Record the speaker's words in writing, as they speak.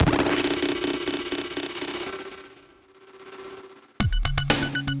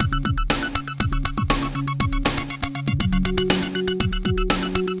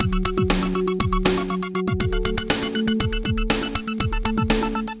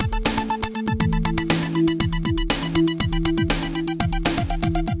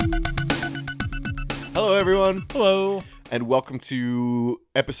everyone. Hello. And welcome to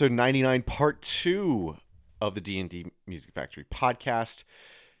episode 99, part 2 of the D&D Music Factory podcast.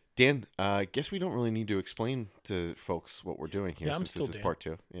 Dan, I guess we don't really need to explain to folks what we're doing here since this is part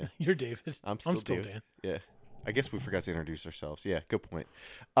 2. Yeah. You're David. I'm still Dan. Yeah. I guess we forgot to introduce ourselves. Yeah, good point.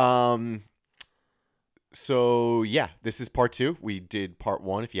 So, yeah, this is part 2. We did part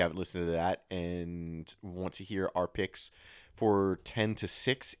 1 if you haven't listened to that and want to hear our picks for 10 to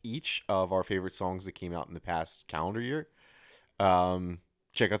 6 each of our favorite songs that came out in the past calendar year.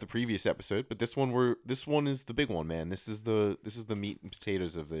 Check out the previous episode, but this one is the big one, man. This is the meat and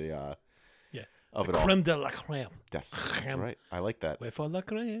potatoes of the of the it all. Creme de la creme. That's right. I like that. Wait for la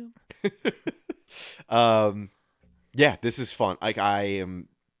creme. Yeah, this is fun. Like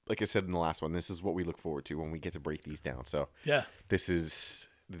I said in the last one, this is what we look forward to when we get to break these down. So yeah, this is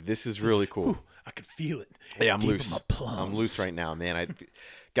really cool. Ooh, I can feel it. Yeah, I'm deep loose. in my plums. I'm loose right now, man. I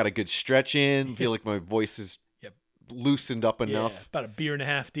got a good stretch in. Feel like my voice is loosened up enough. About a beer and a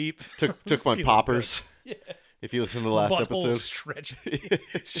half deep. Took my poppers. Yeah. If you listen to the last episode,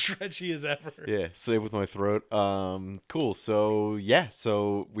 stretchy as ever. Yeah, same with my throat. Cool. So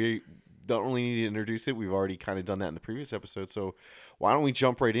we don't really need to introduce it. We've already kind of done that in the previous episode. So why don't we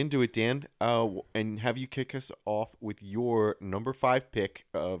jump right into it, Dan? And have you kick us off with your number 5 pick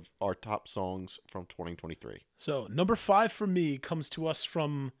of our top songs from 2023. So number 5 for me comes to us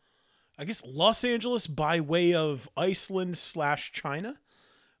from, I guess, Los Angeles by way of Iceland/China.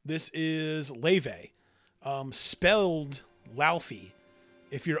 This is Leve, spelled Laufey.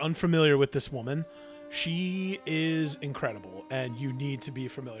 If you're unfamiliar with this woman, she is incredible, and you need to be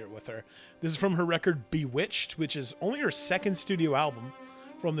familiar with her. This is from her record Bewitched, which is only her second studio album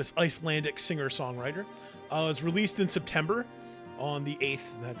from this Icelandic singer-songwriter. It was released in September on the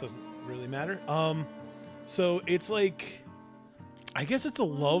 8th. That doesn't really matter. So it's like, I guess it's a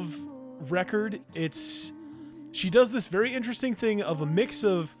love record. She does this very interesting thing of a mix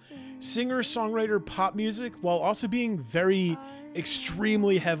of singer-songwriter pop music while also being very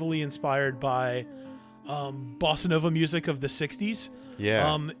extremely heavily inspired by bossa nova music of the 60s.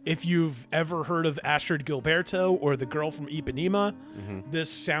 Yeah. If you've ever heard of Astrid Gilberto or the girl from Ipanema, this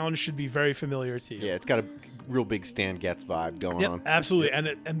sound should be very familiar to you. Yeah, it's got a real big Stan Getz vibe going on. Absolutely.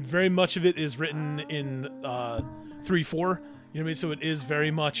 And very much of it is written in 3/4. You know what I mean? So it is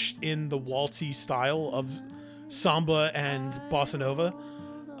very much in the waltzy style of samba and bossa nova.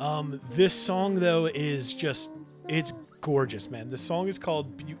 This song, though, is it's gorgeous, man. The song is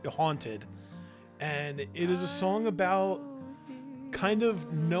called Haunted, and it is a song about kind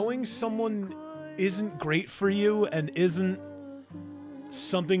of knowing someone isn't great for you and isn't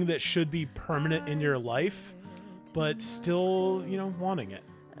something that should be permanent in your life, but still, wanting it.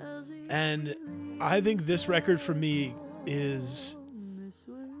 And I think this record for me it's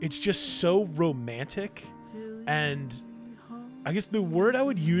just so romantic, and I guess the word I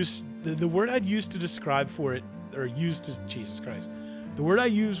would use, the word I'd use to describe for it, or use to, Jesus Christ, the word I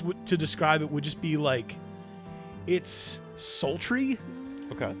use to describe it would just be like, it's sultry.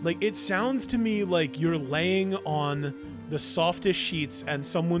 Okay. Like, it sounds to me like you're laying on the softest sheets and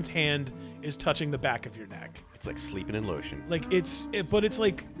someone's hand is touching the back of your neck. It's like sleeping in lotion. Like, but it's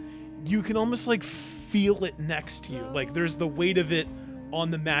like, you can almost like feel it next to you. Like, there's the weight of it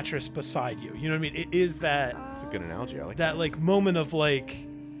on the mattress beside you. You know what I mean? It is that. It's a good analogy. I like that. Like moment of like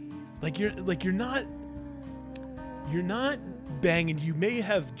you're not banging. You may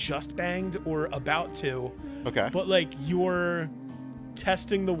have just banged or about to. Okay. But like you're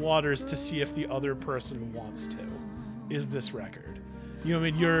testing the waters to see if the other person wants to. Is this record? You know what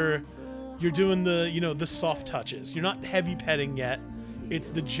I mean? You're doing the soft touches. You're not heavy petting yet. It's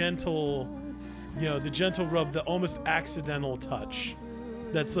the gentle rub, the almost accidental touch.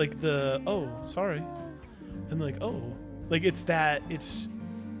 That's like sorry. And like, like it's that, it's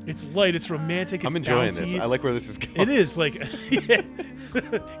light, it's romantic, it's I'm enjoying bouncy. this. I like where this is going. It is like, yeah.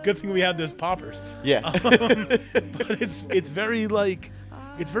 Good thing we have those poppers. Yeah. But it's very like,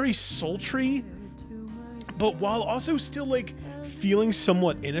 it's very sultry, but while also still like feeling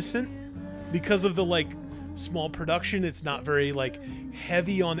somewhat innocent because of the like small production. It's not very like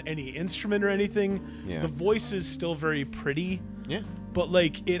heavy on any instrument or anything. Yeah. The voice is still very pretty. Yeah. But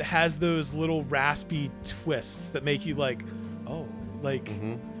like it has those little raspy twists that make you like, oh, like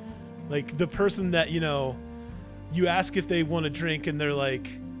like the person that, you ask if they want a drink and they're like,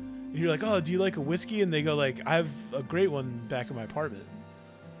 you're like, oh, do you like a whiskey? And they go like, I have a great one back in my apartment.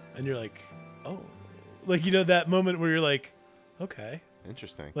 And you're like, oh, like, that moment where you're like, okay.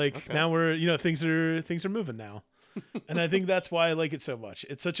 Interesting. Like okay. Now we're, things are moving now. And I think that's why I like it so much.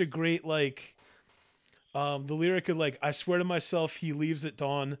 It's such a great, like, the lyric of like, I swear to myself, he leaves at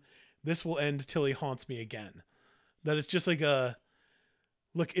dawn. this will end till he haunts me again. That it's just like a,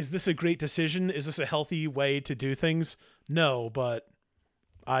 look, is this a great decision? Is this a healthy way to do things? No, but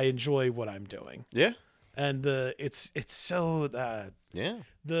I enjoy what I'm doing. Yeah. And it's so Yeah.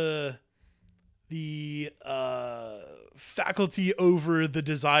 the faculty over the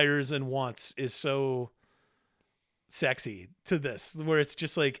desires and wants is so sexy to this, where it's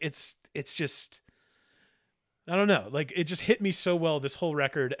just like it's just, I don't know, like it just hit me so well, this whole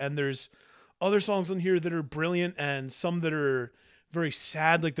record. And there's other songs on here that are brilliant and some that are very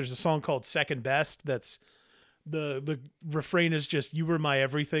sad. Like there's a song called Second Best that's the refrain is just, you were my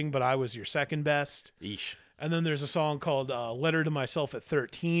everything but I was your second best. Eesh. And then there's a song called Letter to Myself at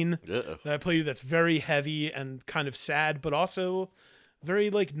 13 that I played that's very heavy and kind of sad, but also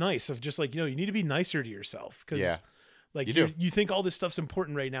very like nice, of just like, you need to be nicer to yourself. Cause like you think all this stuff's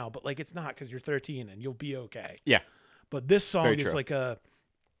important right now, but like it's not, cause you're 13 and you'll be okay. Yeah. But this song Very is true. like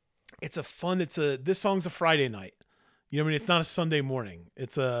this song's a Friday night. You know what I mean? It's not a Sunday morning.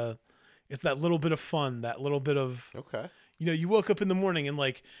 It's that little bit of fun, that little bit of, Okay. you woke up in the morning and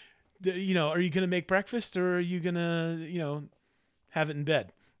like, are you going to make breakfast or are you going to, have it in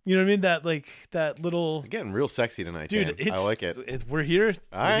bed? You know what I mean? That like that little, It's getting real sexy tonight, dude, Dan. I like it. We're here.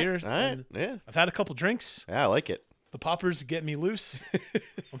 All We're right. here. All right. And Yeah. I've had a couple drinks. Yeah, I like it. The poppers get me loose.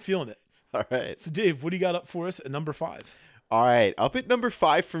 I'm feeling it. All right. So Dave, what do you got up for us at number 5? All right. Up at number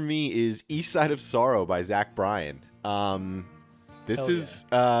 5 for me is East Side of Sorrow by Zach Bryan. This Hell is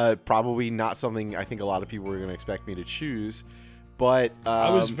probably not something I think a lot of people were going to expect me to choose, but I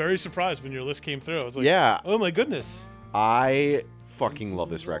was very surprised when your list came through. I was like, yeah, oh my goodness. I fucking love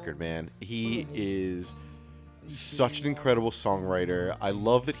this record, man. He is such an incredible songwriter. I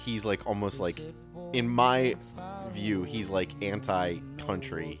love that he's like almost like, in my view, he's like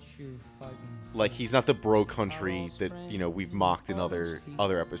anti-country. Like he's not the bro country that we've mocked in other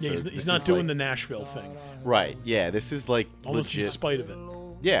episodes. Yeah, he's not doing the Nashville thing. Right. Yeah, this is like Almost legit. in spite of it.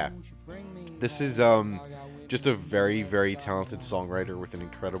 Yeah, this is just a very, very talented songwriter with an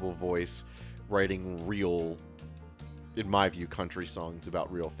incredible voice, writing real, in my view, country songs about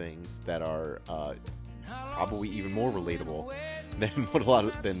real things that are probably even more relatable than what a lot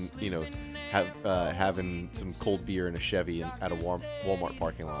of having some cold beer in a Chevy at a Walmart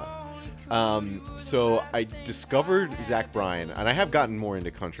parking lot. So I discovered Zach Bryan, and I have gotten more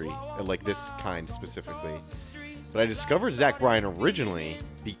into country, like this kind specifically. But I discovered Zach Bryan originally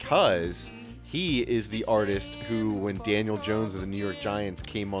because he is the artist who, when Daniel Jones of the New York Giants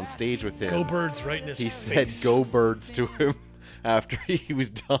came on stage with him, Go Birds right in his he face. said "Go Birds" to him after he was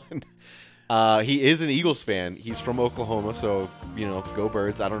done. He is an Eagles fan. He's from Oklahoma, so go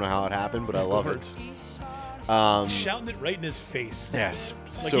Birds. I don't know how it happened, but I love it. Shouting it right in his face. Yes,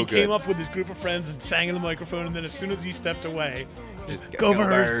 Like so he good. came up with his group of friends and sang in the microphone, and then as soon as he stepped away, Just Go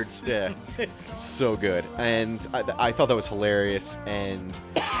Birds. Yeah, so good. And I thought that was hilarious. And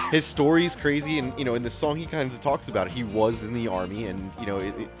his story's crazy. And in the song he kind of talks about it. He was in the army, and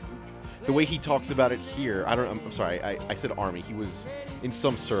the way he talks about it here, I'm sorry, I said army. He was in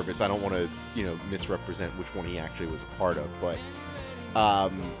some service. I don't want to misrepresent which one he actually was a part of, but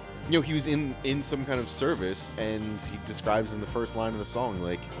he was in some kind of service, and he describes in the first line of the song,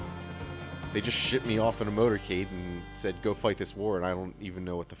 like, they just shipped me off in a motorcade and said, go fight this war, and I don't even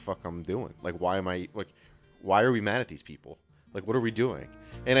know what the fuck I'm doing. Like, why are we mad at these people? Like, what are we doing?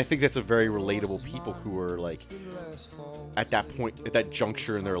 And I think that's a very relatable people who are, like, at that point, at that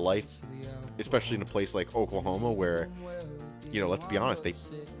juncture in their life, especially in a place like Oklahoma where, let's be honest,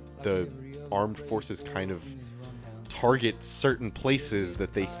 the armed forces kind of target certain places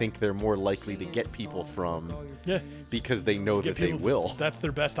that they think they're more likely to get people from, because they know that they will. That's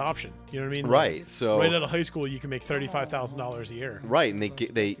their best option. You know what I mean? Right. Like, So right out of high school, you can make $35,000 a year. Right, and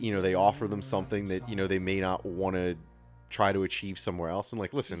they offer them something that they may not want to try to achieve somewhere else. And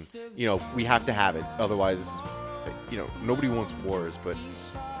like, listen, we have to have it, otherwise, nobody wants wars, but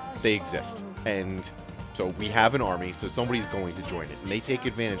they exist, and so we have an army. So somebody's going to join it, and they take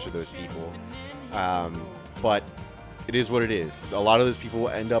advantage of those people. But it is what it is. A lot of those people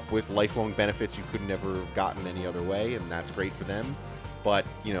end up with lifelong benefits you could never have gotten any other way, and that's great for them. But,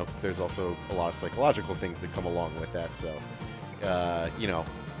 there's also a lot of psychological things that come along with that. So,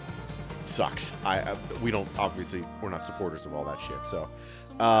 sucks. We don't, obviously, we're not supporters of all that shit. So,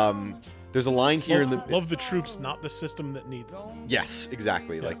 there's a line here Love the troops, not the system that needs them. Yes,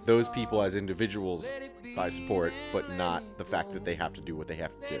 exactly. Yeah. Like, those people as individuals I support, but not the fact that they have to do what they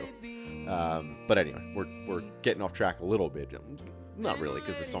have to do. But anyway, we're getting off track a little bit. Not really,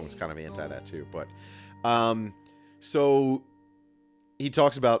 because the song's kind of anti that too. But so he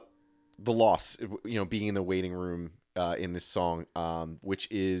talks about the loss, being in the waiting room in this song, which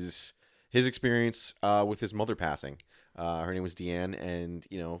is his experience with his mother passing. Her name was Deanne, and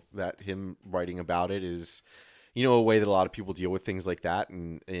that him writing about it is a way that a lot of people deal with things like that,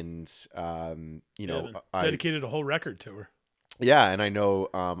 and I dedicated a whole record to her. Yeah, and I know,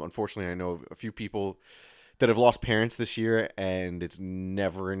 unfortunately, I know a few people that have lost parents this year, and it's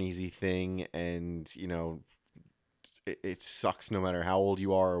never an easy thing, and it sucks no matter how old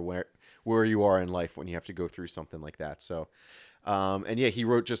you are or where you are in life when you have to go through something like that. So, and yeah, he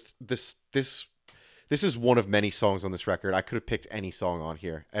wrote just this. This is one of many songs on this record. I could have picked any song on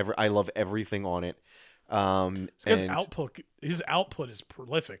here. I love everything on it. This guy's his output is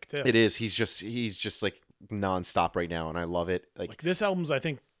prolific too. It is. He's just like nonstop right now, and I love it. Like this album's, I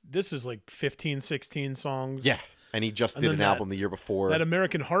think this is like 15, 16 songs. Yeah. And he just did an album the year before. That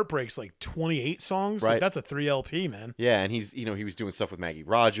American Heartbreak's like 28 songs. Right. Like that's a 3 LP, man. Yeah, and he's he was doing stuff with Maggie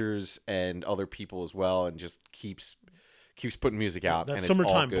Rogers and other people as well, and just keeps putting music out. That and Summertime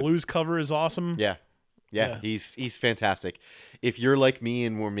it's all good. Blues cover is awesome. Yeah, he's fantastic. If you're like me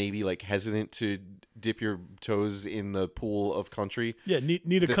and were maybe like hesitant to dip your toes in the pool of country,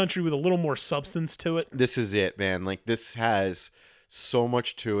 need a country with a little more substance to it. This is it, man. Like this has so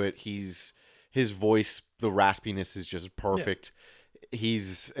much to it. His voice, the raspiness is just perfect. Yeah.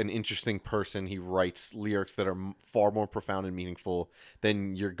 He's an interesting person. He writes lyrics that are far more profound and meaningful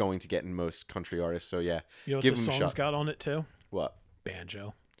than you're going to get in most country artists. So yeah, you know what the song's got on it too? What?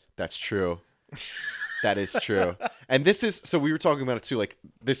 Banjo. That's true. That is true. And this is, so we were talking about it too, like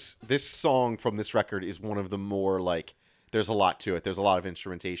this song from this record is one of the more like, there's a lot to it. There's a lot of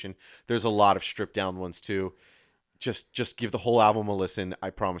instrumentation. There's a lot of stripped down ones too. Just give the whole album a listen.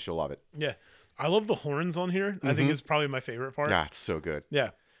 I promise you'll love it. Yeah. I love the horns on here. I think it's probably my favorite part. Yeah, it's so good.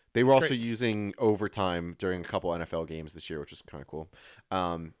 Yeah. They were also using overtime during a couple NFL games this year, which is kind of cool.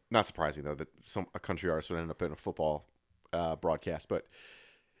 Not surprising though that a country artist would end up in a football broadcast, but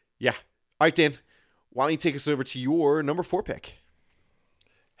yeah. All right, Dan, why don't you take us over to your number 4 pick?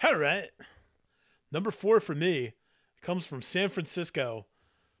 All right. Number 4 for me comes from San Francisco,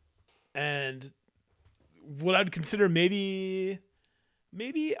 and what I'd consider maybe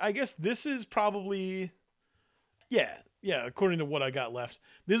I guess this is probably according to what I got left.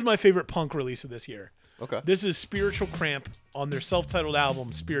 This is my favorite punk release of this year. Okay. This is Spiritual Cramp on their self-titled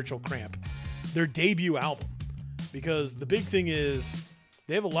album Spiritual Cramp, their debut album, because the big thing is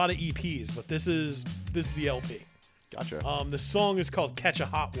they have a lot of EPs, but this is the LP. Gotcha. The song is called Catch a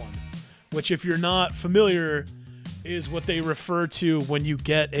Hot One, which if you're not familiar is what they refer to when you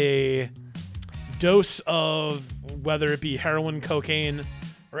get a dose of whether it be heroin, cocaine,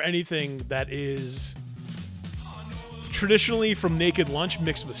 or anything that is traditionally from Naked Lunch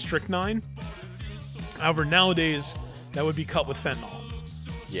mixed with strychnine. However, nowadays that would be cut with fentanyl.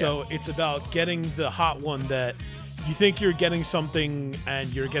 Yeah. So it's about getting the hot one that you think you're getting something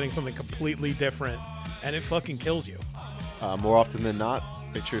and you're getting something completely different, and it fucking kills you. More often than not,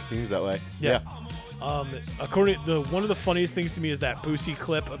 it sure seems that way. Yeah. According to one of the funniest things to me is that Boosie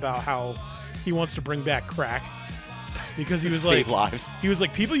clip about how he wants to bring back crack because he was save lives. He was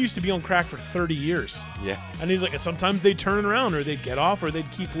like, people used to be on crack for 30 years. Yeah. And he's like, sometimes they'd turn around or they'd get off or they'd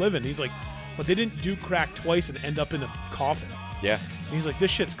keep living. He's like, but they didn't do crack twice and end up in a coffin. Yeah. And he's like, this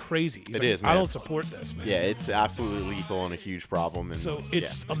shit's crazy. He's it like, is, man. I don't support this, man. Yeah, it's absolutely lethal and a huge problem. And so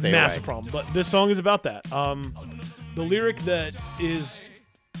it's a massive problem. But this song is about that. The lyric that is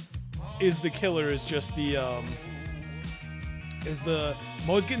the killer is just I'm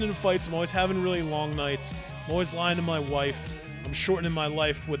always getting into fights. I'm always having really long nights. I'm always lying to my wife. I'm shortening my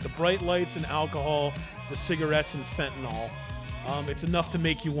life with the bright lights and alcohol, the cigarettes and fentanyl. It's enough to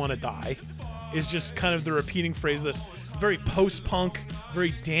make you want to die. Is just kind of the repeating phrase of this. Very post-punk,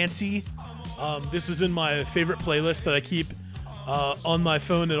 very dancey. This is in my favorite playlist that I keep on my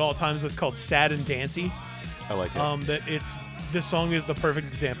phone at all times. It's called Sad and Dancy. I like it. This song is the perfect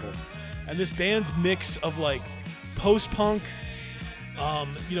example. And this band's mix of like post-punk,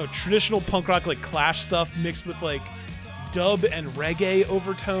 traditional punk rock like Clash stuff mixed with like dub and reggae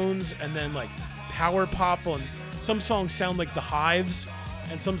overtones, and then like power pop on some songs sound like The Hives,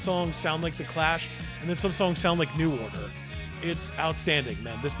 and some songs sound like The Clash, and then some songs sound like New Order. It's outstanding,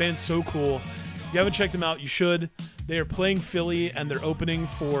 man. This band's so cool. If you haven't checked them out, you should. They are playing Philly, and they're opening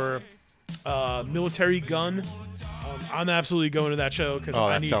for Military Gun. I'm absolutely going to that show because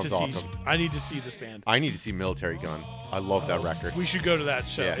I need to see this band. I need to see Military Gun. I love that record. We should go to that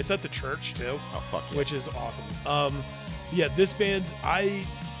show. Yeah. It's at the church too. Oh fuck yeah. Which is awesome. This band,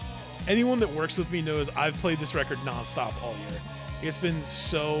 anyone that works with me knows I've played this record nonstop all year. It's been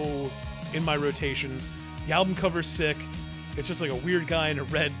so in my rotation. The album cover's sick. It's just like a weird guy in a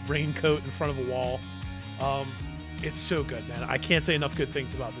red raincoat in front of a wall. It's so good, man. I can't say enough good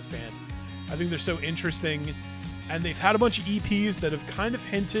things about this band. I think they're so interesting, and they've had a bunch of EPs that have kind of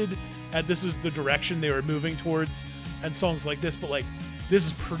hinted at this is the direction they were moving towards, and songs like this, but like this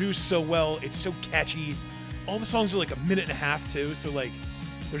is produced so well. It's so catchy. All the songs are like a minute and a half too, so like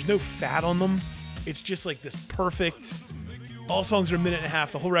there's no fat on them. It's just like this perfect. All songs are a minute and a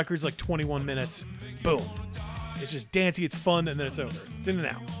half. The whole record's like 21 minutes. Boom. It's just dancey, it's fun, and then it's over. It's in and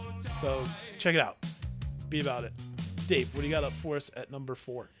out. So check it out. Be about it. Dave, what do you got up for us at number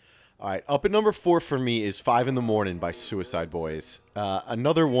 4? All right, up at number 4 for me is 5 in the Morning by Suicide Boys.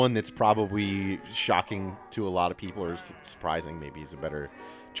 Another one that's probably shocking to a lot of people, or surprising maybe is a better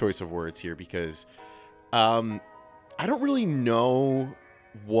choice of words here, because I don't really know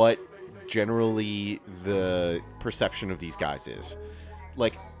what generally the perception of these guys is.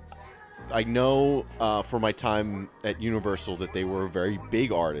 Like, I know for my time at Universal that they were a very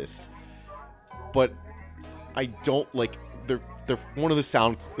big artist, but I don't like they're one of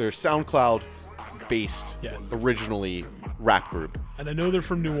the they're SoundCloud based originally rap group. And I know they're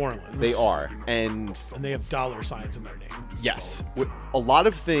from New Orleans. They are, and they have dollar signs in their name. Yes, a lot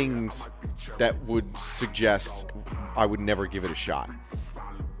of things that would suggest I would never give it a shot.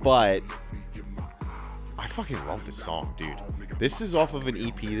 But I fucking love this song, dude. This is off of an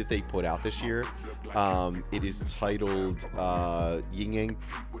EP that they put out this year. It is titled Yin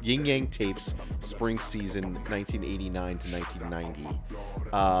Yang Tapes Spring Season 1989 to 1990.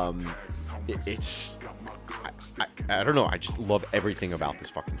 It's I don't know. I just love everything about this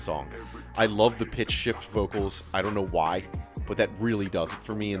fucking song. I love the pitch shift vocals. I don't know why, but that really does it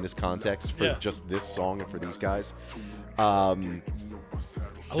for me in this context for just this song and for these guys. I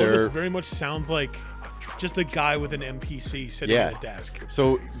love this. Very much sounds like just a guy with an MPC sitting at a desk.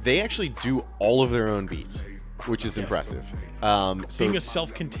 So they actually do all of their own beats, which is impressive. So being a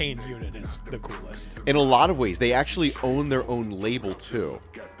self-contained unit is the coolest. In a lot of ways, they actually own their own label too,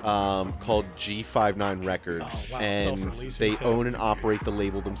 called G59 Records, and they own and operate the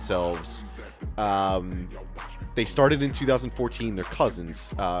label themselves. They started in 2014. They're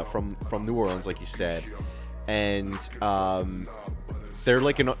cousins from New Orleans, like you said, and they're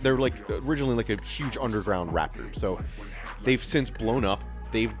originally like a huge underground rap group. So they've since blown up.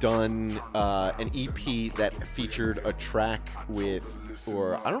 They've done an EP that featured a track with,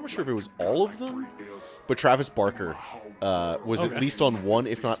 or I'm not sure if it was all of them, but Travis Barker was at least on one,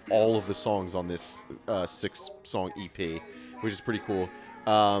 if not all of the songs on this 6-song EP, which is pretty cool.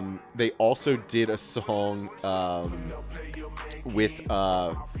 They also did a song with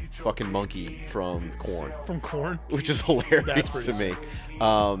fucking Monkey from Korn. From Korn? Which is hilarious to me.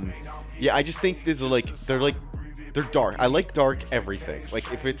 Yeah, I just think this is they're dark. I like dark everything.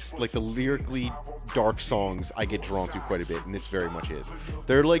 Like, if it's like the lyrically dark songs, I get drawn to quite a bit, and this very much is.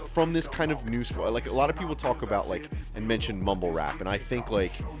 They're like from this kind of new school. Like, a lot of people talk about like and mention mumble rap, and I think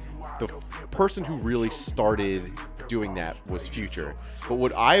like the person who really started doing that was Future. But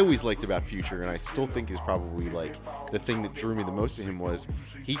what I always liked about Future, and I still think is probably like the thing that drew me the most to him, was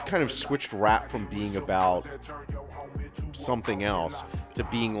he kind of switched rap from being about something else to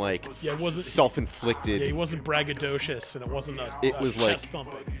being like self-inflicted. Yeah, he wasn't braggadocious, and it wasn't chest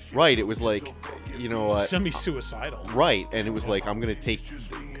thumping. Right, it was like, semi-suicidal. Right, and it was like, I'm gonna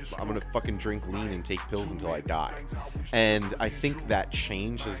fucking drink lean and take pills until I die. And I think that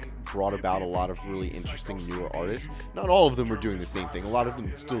change has brought about a lot of really interesting newer artists. Not all of them are doing the same thing. A lot of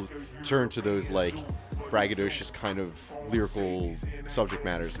them still turn to those like braggadocious kind of lyrical subject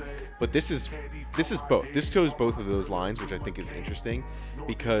matters, but this is both. This toes both of those lines, which I think is interesting,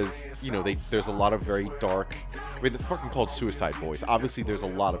 because there's a lot of very dark. I mean, they're fucking called Suicide Boys. Obviously, there's a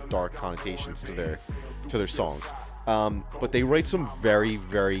lot of dark connotations to their songs. But they write some very,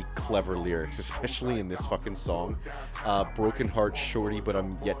 very clever lyrics, especially in this fucking song. Broken heart shorty, but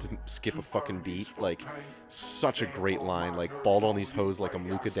I'm yet to skip a fucking beat. Like, such a great line. Like, balled on these hoes like I'm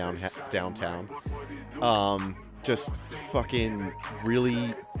Luca downtown. Just fucking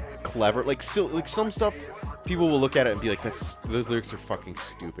really clever. Like some stuff, people will look at it and be like, those lyrics are fucking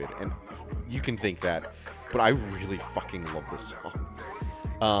stupid. And you can think that, but I really fucking love this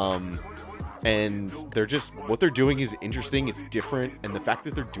song. And they're just, what they're doing is interesting, it's different, and the fact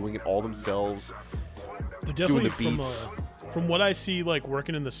that they're doing it all themselves, they're definitely doing the beats. From what I see, like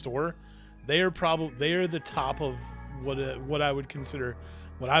working in the store, they are the top of what I would consider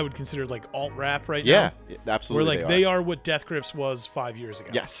like alt rap right now. Yeah, absolutely. Where like they are what Death Grips was 5 years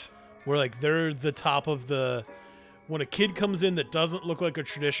ago. Yes. Where like they're the top of the, when a kid comes in that doesn't look like a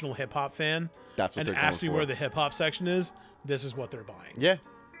traditional hip hop fan, that's what and asks me where the hip hop section is, this is what they're buying. Yeah.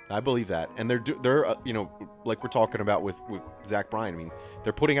 I believe that, and they're like we're talking about with Zach Bryan. I mean,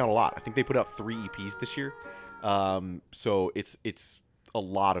 they're putting out a lot. I think they put out 3 EPs this year, so it's a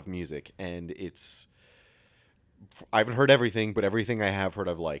lot of music, and I haven't heard everything, but everything I have heard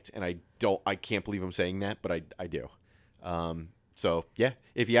I've liked, and I can't believe I'm saying that, but I do. So yeah,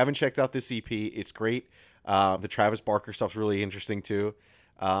 if you haven't checked out this EP, it's great. The Travis Barker stuff's really interesting too.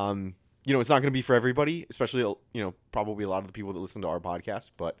 It's not going to be for everybody, especially, probably a lot of the people that listen to our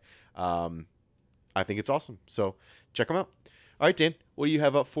podcast, but I think it's awesome. So check them out. All right, Dan, what do you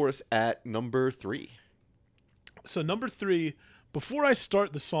have up for us at number 3? So number 3, before I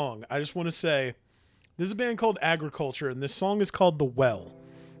start the song, I just want to say there's a band called Agriculture, and this song is called The Well,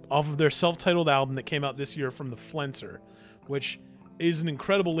 off of their self-titled album that came out this year from the Flenser, which is an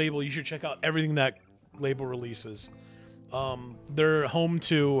incredible label. You should check out everything that label releases. They're home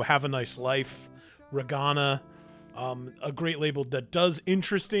to Have a Nice Life, Regana, a great label that does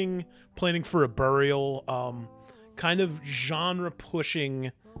interesting Planning for a Burial, kind of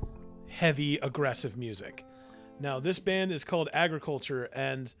genre-pushing, heavy, aggressive music. Now, this band is called Agriculture,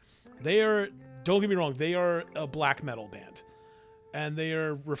 and they are, don't get me wrong, they are a black metal band. And they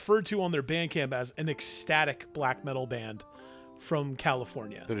are referred to on their Bandcamp as an ecstatic black metal band from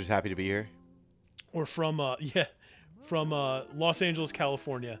California. They're just happy to be here. Or from Los Angeles,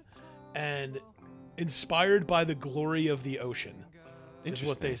 California, and inspired by the glory of the ocean, is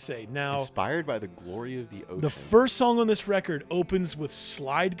what they say. Now, inspired by the glory of the ocean. The first song on this record opens with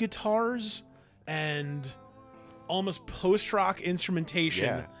slide guitars and almost post-rock instrumentation.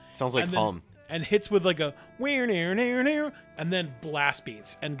 Yeah, it sounds like hum. And hits with like a and then blast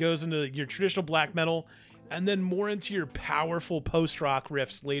beats, and goes into your traditional black metal, and then more into your powerful post-rock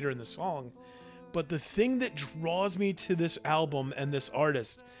riffs later in the song. But the thing that draws me to this album and this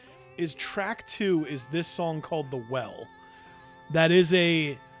artist is track 2 is this song called The Well. That is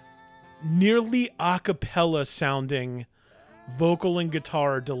a nearly a cappella sounding vocal and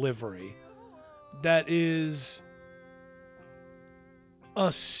guitar delivery. That is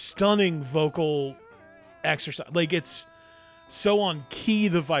a stunning vocal exercise. Like, it's so on key,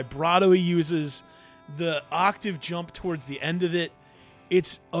 the vibrato he uses, the octave jump towards the end of it.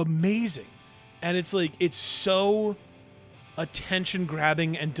 It's amazing. And it's like, it's so attention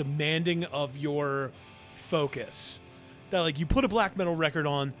grabbing and demanding of your focus that, like, you put a black metal record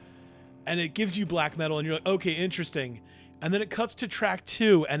on and it gives you black metal and you're like, okay, interesting. And then it cuts to track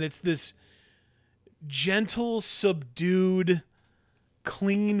 2 and it's this gentle, subdued,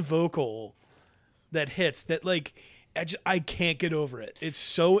 clean vocal that hits that, like, I can't get over it. It's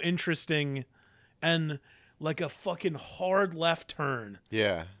so interesting and like a fucking hard left turn.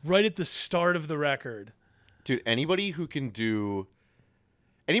 Yeah. Right at the start of the record. Dude,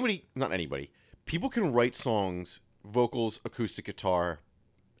 people can write songs, vocals, acoustic guitar,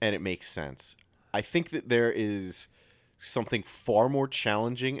 and it makes sense. I think that there is something far more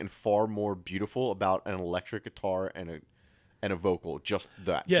challenging and far more beautiful about an electric guitar and a vocal. Just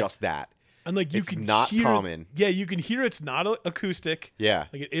that. Yeah. Just that. And like, it's not common. Yeah, you can hear it's not acoustic. Yeah.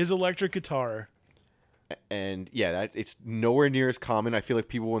 Like, it is electric guitar. And yeah, it's nowhere near as common. I feel like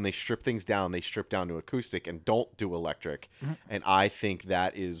people, when they strip things down, they strip down to acoustic and don't do electric. Mm-hmm. And I think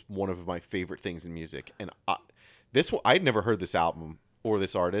that is one of my favorite things in music. And I'd never heard this album or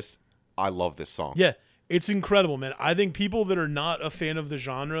this artist. I love this song. Yeah, it's incredible, man. I think people that are not a fan of the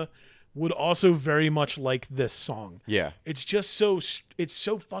genre would also very much like this song. Yeah. It's just it's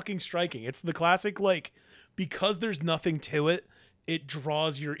so fucking striking. It's the classic, like, because there's nothing to it, it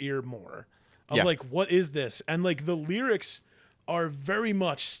draws your ear more. Of like, what is this? And like, the lyrics are very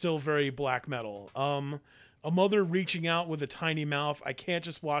much still very black metal. A mother reaching out with a tiny mouth. I can't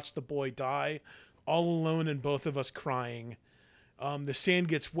just watch the boy die. All alone and both of us crying. The sand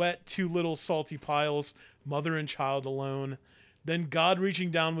gets wet. 2 little salty piles. Mother and child alone. Then God reaching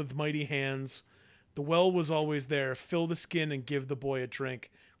down with mighty hands. The well was always there. Fill the skin and give the boy a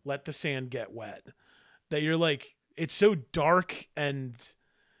drink. Let the sand get wet. That you're like, it's so dark and,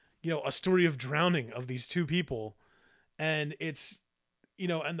 a story of drowning of these 2 people. And it's,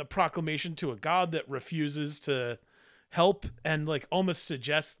 and the proclamation to a God that refuses to help and like almost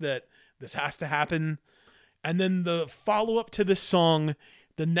suggests that this has to happen. And then the follow-up to this song,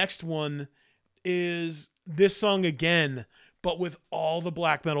 the next one is this song again, but with all the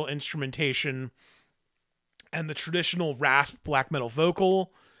black metal instrumentation and the traditional rasp black metal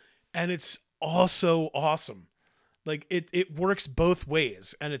vocal. And it's also awesome. Like, it works both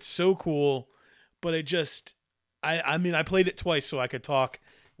ways, and it's so cool, but it just, I mean, I played it twice so I could talk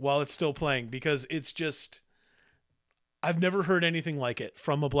while it's still playing, because it's just, I've never heard anything like it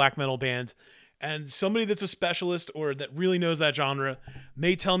from a black metal band. And somebody that's a specialist or that really knows that genre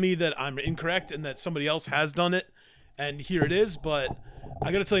may tell me that I'm incorrect and that somebody else has done it, and here it is. But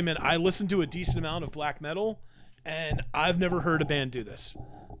I gotta tell you, man, I listen to a decent amount of black metal, and I've never heard a band do this,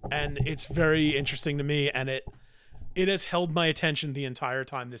 and it's very interesting to me, and it has held my attention the entire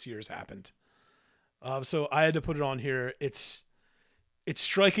time this year has happened. So I had to put it on here. It's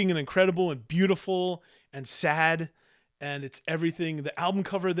striking and incredible and beautiful and sad, and it's everything. The album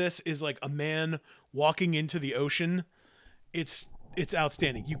cover of this is like a man walking into the ocean. It's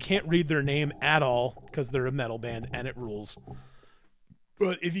outstanding. You can't read their name at all because they're a metal band, and it rules.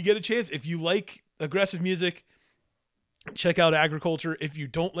 But if you get a chance, if you like aggressive music, check out Agriculture. If you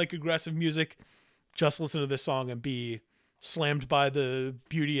don't like aggressive music, just listen to this song and be slammed by the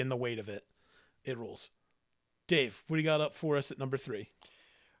beauty and the weight of it. It rules. Dave, what do you got up for us at number 3?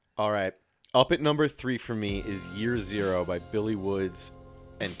 All right. Up at number 3 for me is Year Zero by Billy Woods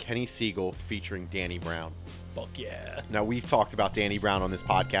and Kenny Siegel featuring Danny Brown. Fuck yeah. Now, we've talked about Danny Brown on this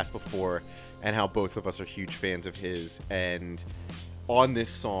podcast before and how both of us are huge fans of his. And on this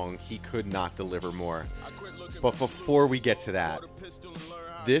song, he could not deliver more. But before we get to that,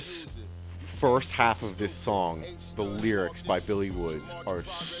 this first half of this song, the lyrics by Billy Woods are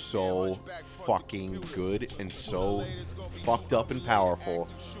so fucking good and so fucked up and powerful.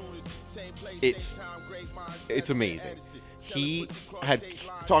 It's amazing. He had,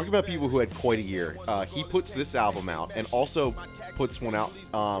 talking about people who had quite a year, he puts this album out and also puts one out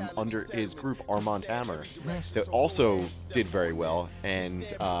under his group Armand Hammer that also did very well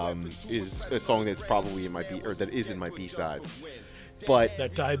and is a song that's probably in my that is in my B-sides. But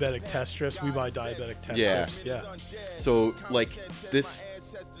that diabetic test strips, we buy diabetic test strips. Yeah. So like this,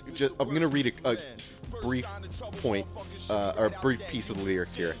 I'm gonna read a brief point or a brief piece of the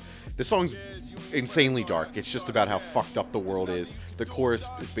lyrics here. The song's insanely dark. It's just about how fucked up the world is. The chorus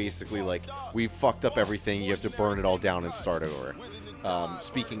is basically like, we've fucked up everything. You have to burn it all down and start over.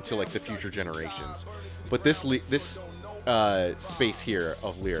 Speaking to like the future generations. But this space here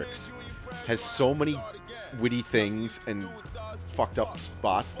of lyrics has so many witty things and fucked up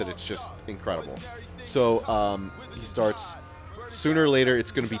spots that it's just incredible. So he starts, sooner or later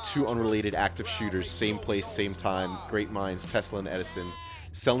it's going to be two unrelated active shooters, same place, same time, great minds, Tesla and Edison,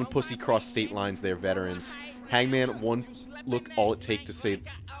 selling pussy cross state lines, they're veterans. Hangman, one look, all it take to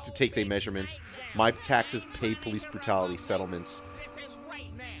take their measurements. My taxes pay police brutality settlements.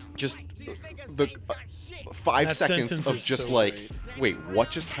 Just the 5 seconds of just so like, wait,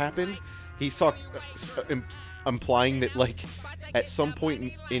 what just happened? He's implying that like at some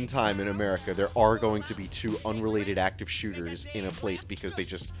point in time in America there are going to be two unrelated active shooters in a place because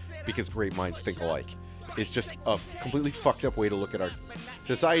great minds think alike. It's just a completely fucked up way to look at our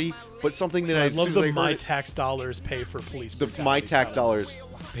society, but something that I love the my tax dollars pay for police brutality. The my tax dollars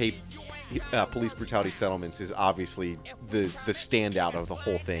pay police brutality settlements is obviously the standout of the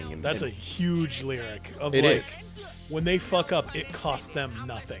whole thing. And that's a huge lyric of it like, is. When they fuck up, it costs them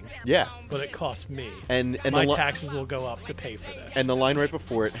nothing. Yeah. But it costs me. And my taxes will go up to pay for this. And the line right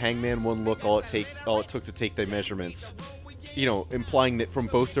before it, Hangman, one look, all it took to take their measurements. You know, implying that from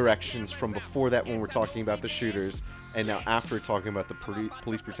both directions, from before that when we're talking about the shooters, and now after talking about the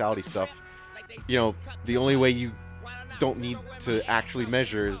police brutality stuff, you know, the only way you don't need to actually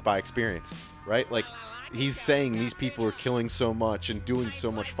measure is by experience, right? Like, he's saying these people are killing so much and doing so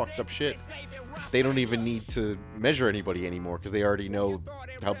much fucked up shit. They don't even need to measure anybody anymore because they already know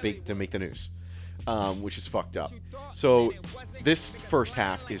how big to make the news, which is fucked up. So this first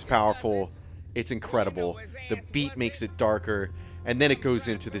half is powerful. It's incredible. The beat makes it darker, and then it goes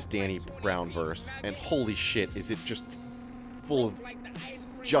into this Danny Brown verse, and holy shit, is it just full of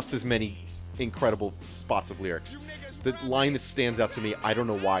just as many incredible spots of lyrics. The line that stands out to me, I don't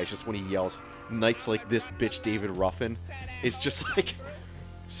know why, it's just when he yells, "Nights like this, bitch, David Ruffin," is just like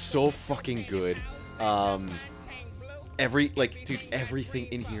so fucking good. Everything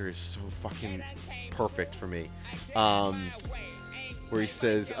in here is so fucking perfect for me. Where he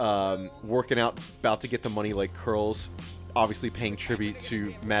says, working out, about to get the money like curls, obviously paying tribute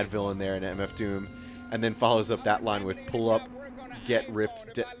to Mad Villain there in MF Doom, and then follows up that line with pull up, get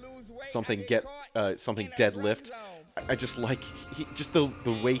ripped, something deadlift. I just like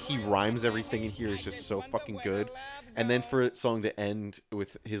the way he rhymes everything in here is just so fucking good. And then for a song to end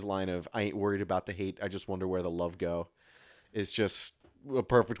with his line of "I ain't worried about the hate, I just wonder where the love go," is just a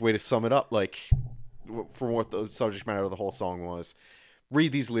perfect way to sum it up. Like, from what the subject matter of the whole song was.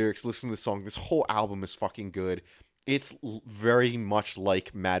 Read these lyrics, listen to the song. This whole album is fucking good. It's very much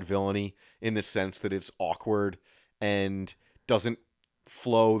like Mad Villainy in the sense that it's awkward and doesn't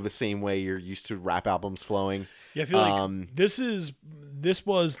flow the same way you're used to rap albums flowing. Yeah, I feel like this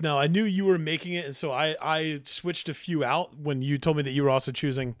was now I knew you were making it, and so I switched a few out when you told me that you were also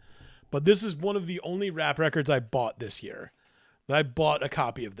choosing. But this is one of the only rap records I bought this year. That I bought a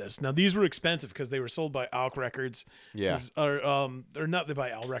copy of this. Now these were expensive because they were sold by Alc Records. Yeah. Or not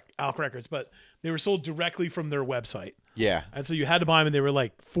by Alc Records, but they were sold directly from their website. Yeah. And so you had to buy them, and they were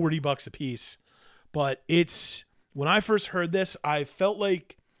like $40 a piece. But when I first heard this, I felt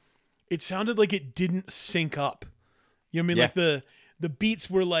like it sounded like it didn't sync up. You know what I mean? Yeah. Like the beats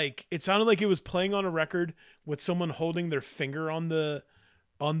were like, it sounded like it was playing on a record with someone holding their finger on the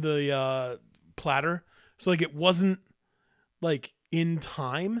platter. So like it wasn't like in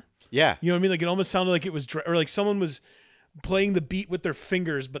time. Yeah. You know what I mean? Like it almost sounded like it was, or like someone was playing the beat with their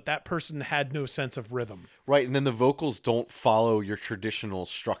fingers, but that person had no sense of rhythm. Right, and then the vocals don't follow your traditional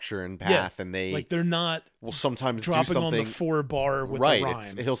structure and path, and they're not will sometimes dropping do something on the 4-bar with right. the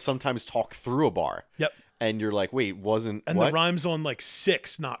rhyme. He'll sometimes talk through a bar. Yep. And you're like, wait, and what? the rhyme's on like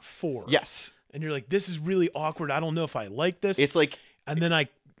 6, not 4. Yes. And you're like, this is really awkward. I don't know if I like this. It's like, and then I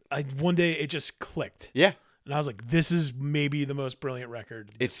one day it just clicked. yeah. And I was like, this is maybe the most brilliant record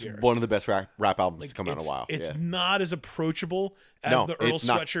this year. One of the best rap albums to come out in a while. It's not as approachable as the Earl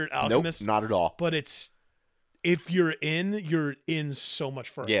Sweatshirt Alchemist. Nope, not at all. But if you're in so much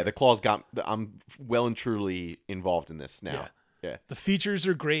further. Yeah, the claws I'm well and truly involved in this now. Yeah. The features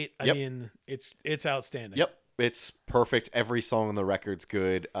are great. I Yep. mean, it's outstanding. Yep. It's perfect. Every song on the record's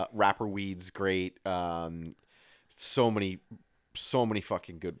good. Rapper Weed's great. So many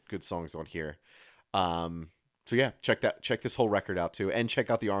fucking good songs on here. So yeah, check this whole record out too, and check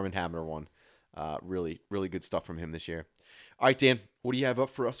out the Arm & Hammer one. Really good stuff from him this year. All right, Dan, what do you have up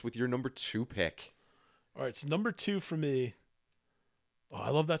for us with your number 2 pick? All right, so number 2 for me. Oh, I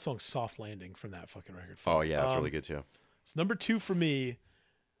love that song "Soft Landing" from that fucking record. Oh yeah, that's really good too. So number 2 for me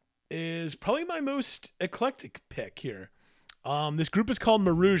is probably my most eclectic pick here. This group is called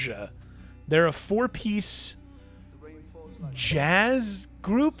Maruja. They're a 4-piece jazz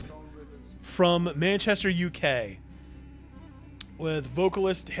group from Manchester, UK, with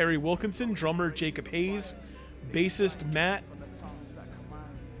vocalist Harry Wilkinson, drummer Jacob Hayes, bassist Matt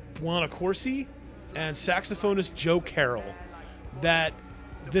Buonacorsi, and saxophonist Joe Carroll.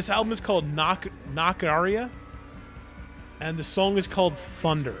 This album is called Knockaria, and the song is called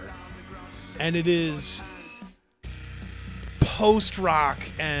Thunder. And it is post-rock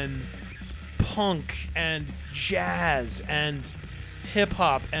and punk and jazz and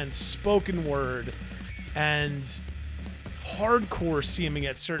hip-hop and spoken word and hardcore seeming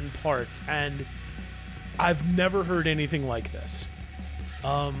at certain parts, and I've never heard anything like this.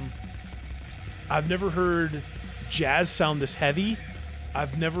 I've never heard jazz sound this heavy.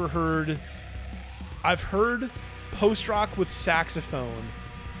 I've heard post-rock with saxophone,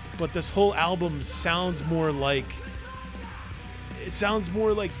 but this whole album sounds more like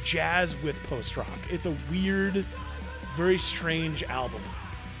jazz with post-rock. It's a weird, very strange album,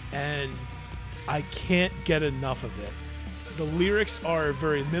 and I can't get enough of it. The lyrics are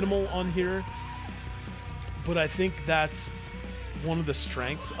very minimal on here, but I think that's one of the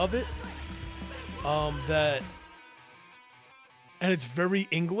strengths of it. And it's very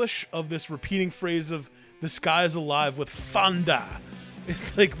English, of this repeating phrase of "the sky is alive with thunder."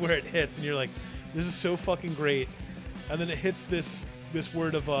 It's like where it hits, and you're like, this is so fucking great. And then it hits this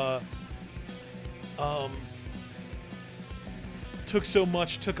word of took so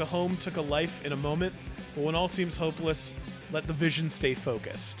much, took a home, took a life in a moment, but when all seems hopeless, let the vision stay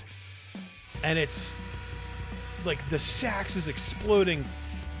focused. And it's like the sax is exploding.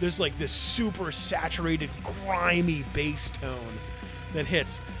 There's like this super saturated, grimy bass tone that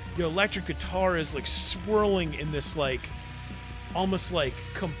hits. The electric guitar is like swirling in this like almost like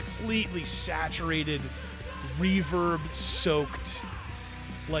completely saturated, reverb-soaked,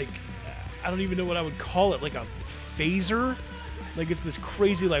 like, I don't even know what I would call it, like a phaser? Like it's this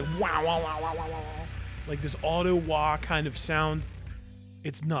crazy like wow, wow, wow, wow, wow, wow, like this auto wah kind of sound.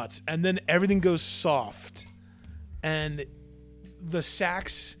 It's nuts. And then everything goes soft. And the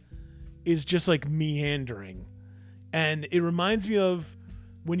sax is just like meandering. And it reminds me of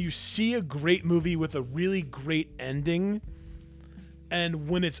when you see a great movie with a really great ending, and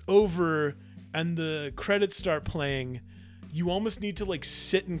when it's over and the credits start playing, you almost need to like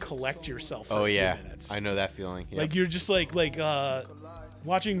sit and collect yourself for a few minutes. I know that feeling. Yep. Like you're just like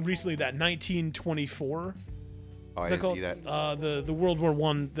watching recently that 1924. Oh, I didn't see that. The World War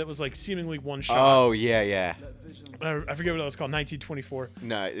I that was like seemingly one shot. Oh yeah. I forget what it was called. 1924.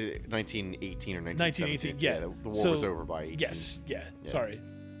 No, 1918 or 1918. Yeah, the war was over by 18. Yes. Yeah. Sorry.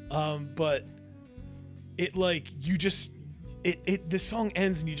 But it like this song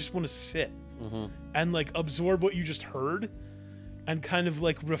ends and you just want to sit Mm-hmm. and like absorb what you just heard and kind of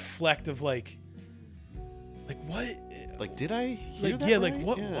like reflect of like what, Like, did I hear like that yeah right? like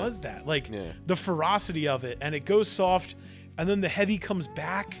what Yeah. was that, like Yeah. the ferocity of it, and it goes soft and then the heavy comes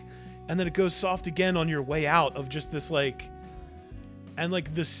back and then it goes soft again on your way out of just this like, and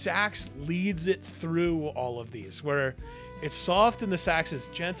like the sax leads it through all of these where it's soft and the sax is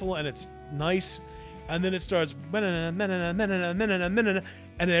gentle and it's nice, and then it starts and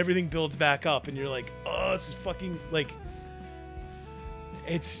then everything builds back up and you're like, oh, this is fucking like,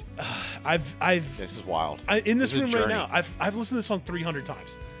 it's I've This is wild. in this It's a room right journey. now I've listened to this song 300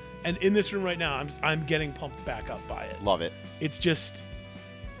 times, and in this room right now I'm getting pumped back up by it. Love it. It's just,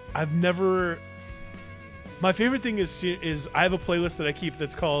 I've never. My favorite thing is I have a playlist that I keep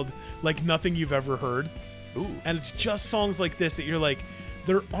that's called like Nothing You've Ever Heard, Ooh. and it's just songs like this that you're like,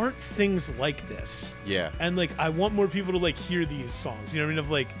 there aren't things like this, Yeah. and like I want more people to like hear these songs. You know what I mean?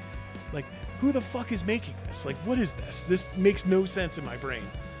 Of like who the fuck is making this? Like, what is this? This makes no sense in my brain,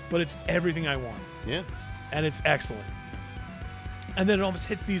 but it's everything I want, Yeah. and it's excellent. And then it almost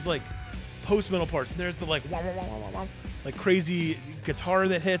hits these like post-metal parts, and there's the like wah, wah, wah, wah, wah, wah, like crazy guitar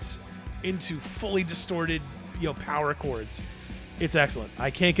that hits into fully distorted, power chords. It's excellent.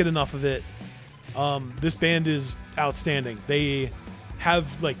 I can't get enough of it. This band is outstanding. They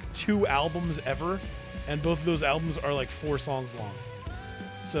have like 2 albums ever, and both of those albums are like 4 songs long.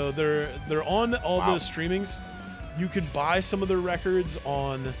 So they're on all Wow. the streamings. You can buy some of their records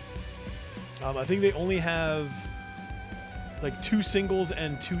on. I think they only have like 2 singles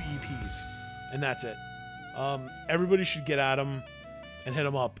and 2 EPs, and that's it. Everybody should get at them and hit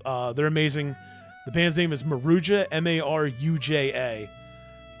them up. They're amazing. The band's name is Maruja, Maruja,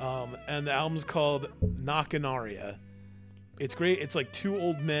 and the album's called Nakanaria. It's great. It's like 2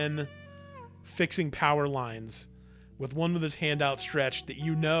 old men fixing power lines, with one with his hand outstretched, that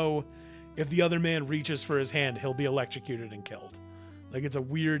if the other man reaches for his hand, he'll be electrocuted and killed. Like, it's a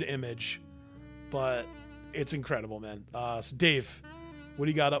weird image, but it's incredible, man. So Dave, what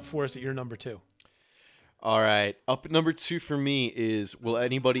do you got up for us at your number 2? All right. Up at number 2 for me is Will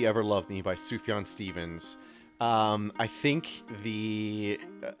Anybody Ever Love Me by Sufjan Stevens. I think the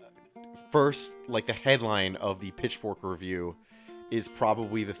first, like the headline of the Pitchfork review is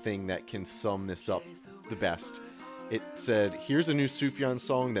probably the thing that can sum this up the best. It said, "Here's a new Sufjan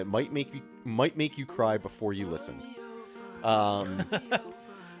song that might make you cry before you listen."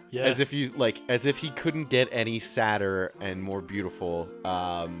 Yeah. As if he couldn't get any sadder and more beautiful.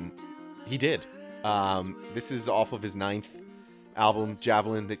 He did. This is off of his 9th album,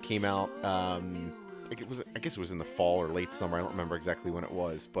 Javelin, that came out. I guess it was in the fall or late summer. I don't remember exactly when it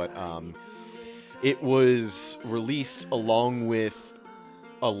was, but it was released along with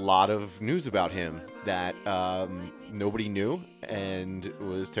a lot of news about him that nobody knew, and it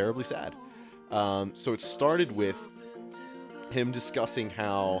was terribly sad. So it started with him discussing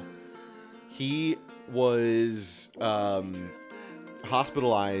how he was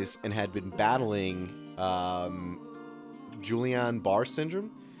hospitalized and had been battling Guillain-Barré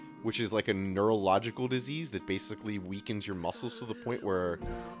syndrome, which is like a neurological disease that basically weakens your muscles to the point where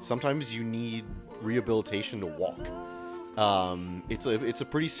sometimes you need rehabilitation to walk. It's a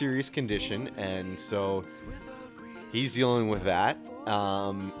pretty serious condition, and so he's dealing with that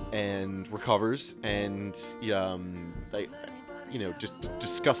and recovers, and just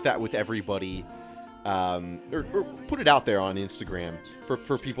discuss that with everybody, or put it out there on Instagram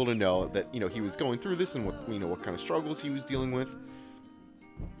for people to know that he was going through this and what kind of struggles he was dealing with.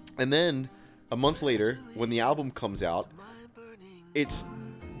 And then a month later, when the album comes out, it's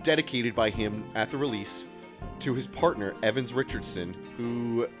dedicated by him at the release to his partner Evans Richardson,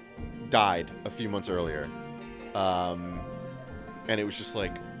 who died a few months earlier. And it was just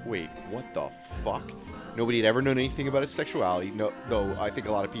like, wait, what the fuck? Nobody had ever known anything about his sexuality, though I think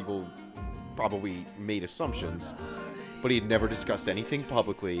a lot of people probably made assumptions, but he had never discussed anything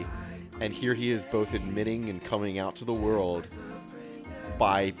publicly, and here he is both admitting and coming out to the world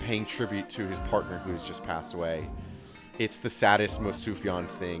by paying tribute to his partner who has just passed away. It's the saddest, most Sufjan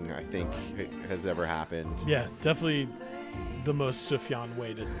thing I think has ever happened. Yeah, definitely the most Sufjan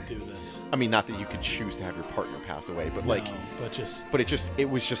way to do this. I mean, not that you could choose to have your partner pass away, but it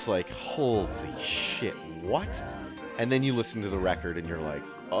was just like, holy shit, what? And then you listen to the record and you're like,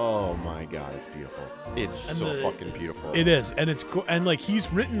 oh my god, it's beautiful. It's fucking beautiful. It is, and and like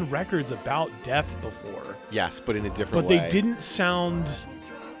he's written records about death before. Yes, but in a different way. way. But they didn't sound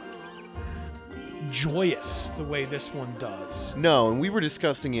joyous the way this one does. No, and we were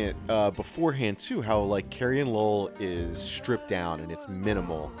discussing it beforehand too, how like Carrie and Lowell is stripped down and it's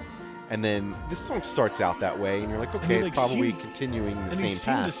minimal, And then this song starts out that way, and you're like, And okay, he, it's like, probably seemed- continuing the and same he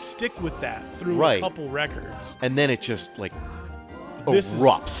seemed to path. stick with that through Right. a couple records. And then it just like This is-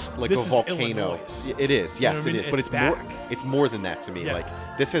 erupts like this a is volcano. Illinois. It is, You know yes, what I mean? it is. But It's it's more. back. It's more than that to me. Yeah.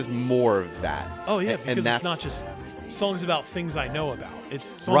 Like this has more of that. Oh yeah, And because that's it's not just songs about things I know about. It's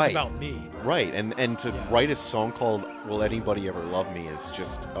songs Right. about me. right. And to Yeah. write a song called "Will Anybody Ever Love Me" is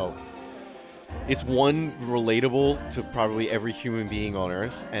just it's one relatable to probably every human being on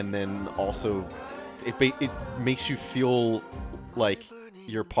earth, and then also it makes you feel like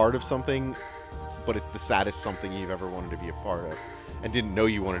you're part of something, but it's the saddest something you've ever wanted to be a part of, and didn't know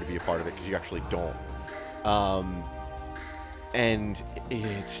you wanted to be a part of it because you actually don't. And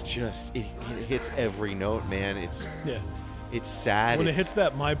it's just it hits every note, man. It's sad. When it hits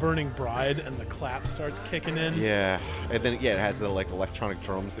that "My Burning Bride" and the clap starts kicking in. Yeah, and then it has the like electronic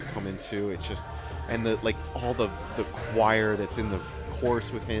drums that come into. It's just and the like all the choir that's in the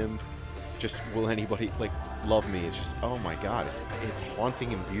chorus with him. Just will anybody like love me? It's just oh my god, it's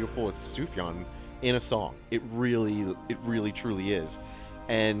haunting and beautiful. It's Sufjan in a song. It really truly is.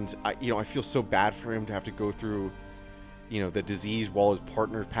 And I feel so bad for him to have to go through the disease while his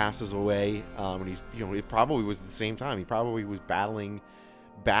partner passes away. And he's it probably was at the same time. He probably was battling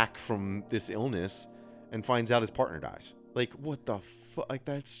back from this illness and finds out his partner dies. Like what the fuck? Like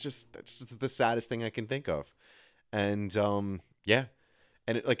that's just the saddest thing I can think of. And yeah.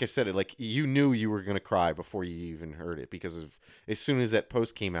 And like I said, like you knew you were gonna cry before you even heard it because of as soon as that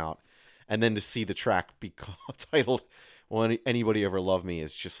post came out, and then to see the track be titled "Will Anybody Ever Love Me"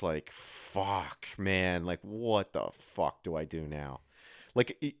 is just like fuck, man. Like what the fuck do I do now?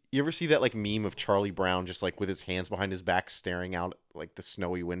 Like you ever see that like meme of Charlie Brown just like with his hands behind his back staring out like the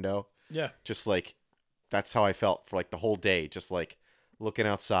snowy window? Yeah. Just like that's how I felt for like the whole day, just like looking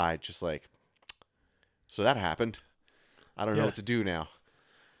outside, just like so that happened. I don't know what to do now.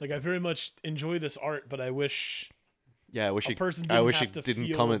 Like I very much enjoy this art, but I wish I wish a it, person I didn't wish have it to didn't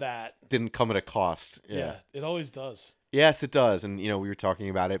feel come at that. didn't come at a cost. Yeah, it always does. Yes, it does. And we were talking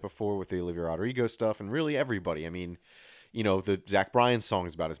about it before with the Olivia Rodrigo stuff, and really everybody. I mean, the Zach Bryan song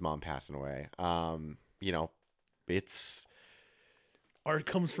is about his mom passing away. It's Art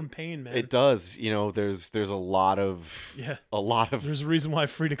comes from pain, man. it does. There's a lot of There's a reason why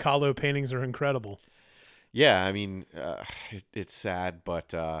Frida Kahlo paintings are incredible. Yeah, I mean, it's sad,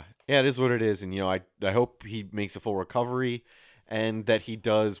 but it is what it is. And, I hope he makes a full recovery and that he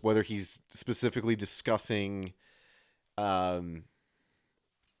does, whether he's specifically discussing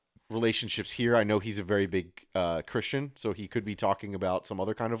relationships here. I know he's a very big Christian, so he could be talking about some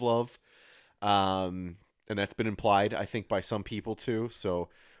other kind of love. And that's been implied, I think, by some people too. So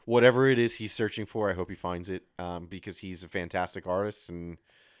whatever it is he's searching for, I hope he finds it because he's a fantastic artist. And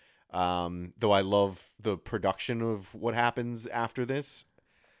though I love the production of what happens after this,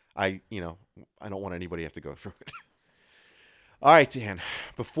 I don't want anybody to have to go through it. All right, Dan,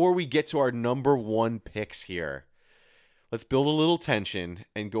 before we get to our number one picks here, let's build a little tension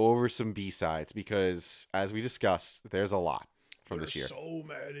and go over some B-sides because, as we discussed, there's a lot from this year. So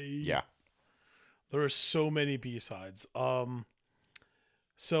many. Yeah. There are so many B-sides.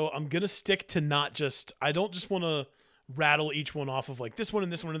 So I'm going to stick to not just... I don't just want to rattle each one off of like this one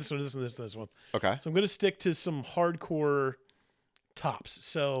and this one and this one and this one and this one. Okay. So I'm going to stick to some hardcore tops.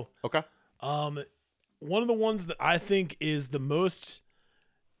 So Okay. one of the ones that I think is the most,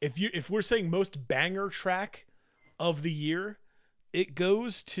 if we're saying most banger track of the year, it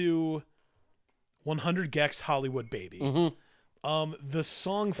goes to 100 Gex Hollywood Baby. Mm-hmm. The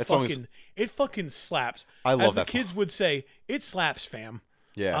song it fucking slaps. I love As the kids would say, it slaps, fam.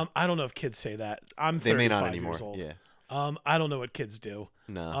 Yeah. I don't know if kids say that. I'm they may 35 not anymore. years old. Yeah. I don't know what kids do.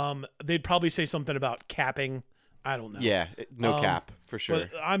 No. They'd probably say something about capping. I don't know. Yeah. No cap for sure. But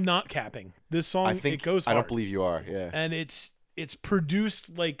I'm not capping. This song, it goes hard. I don't believe you are. Yeah. And it's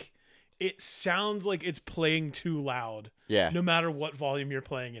produced like it sounds like it's playing too loud. Yeah. No matter what volume you're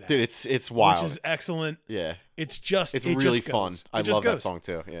playing it at. Dude, it's wild. Which is excellent. Yeah. It's really just fun. goes. I love that song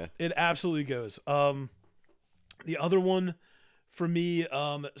too. Yeah. It absolutely goes. The other one for me,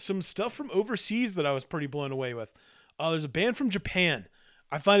 some stuff from overseas that I was pretty blown away with. There's a band from Japan.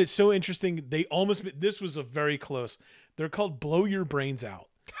 I find it so interesting. This was a very close. They're called Blow Your Brains Out.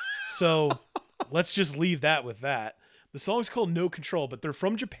 So let's just leave that with that. The song's called No Control, but they're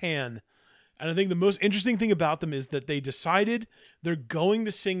from Japan. And I think the most interesting thing about them is that they decided they're going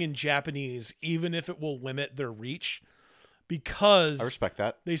to sing in Japanese, even if it will limit their reach. Because I respect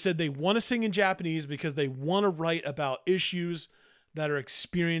that. They said they want to sing in Japanese because they want to write about issues that are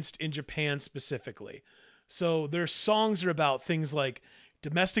experienced in Japan specifically. So their songs are about things like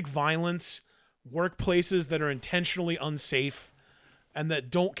domestic violence, workplaces that are intentionally unsafe, and that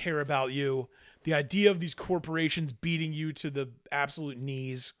don't care about you. The idea of these corporations beating you to the absolute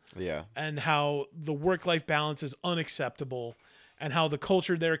knees, Yeah. and how the work-life balance is unacceptable, and how the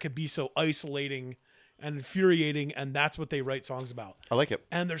culture there can be so isolating and infuriating, and that's what they write songs about. I like it.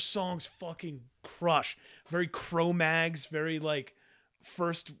 And their songs fucking crush. Very Cro-Mags, very like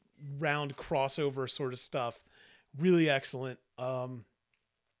first round crossover sort of stuff. Really excellent.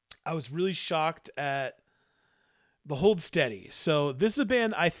 I was really shocked at the Hold Steady. So this is a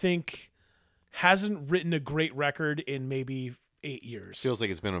band I think hasn't written a great record in maybe 8 years. Feels like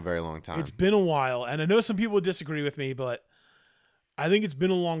it's been a very long time. It's been a while, and I know some people disagree with me, but I think it's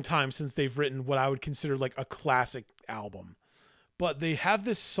been a long time since they've written what I would consider like a classic album. But they have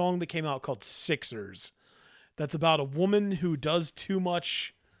this song that came out called Sixers that's about a woman who does too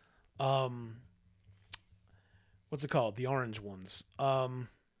much what's it called? The orange ones.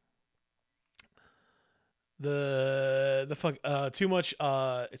 The fuck too much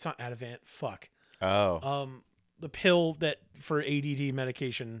it's not Ativan, fuck. Oh. The pill that for ADD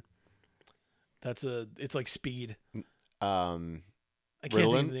medication. It's like speed. I can't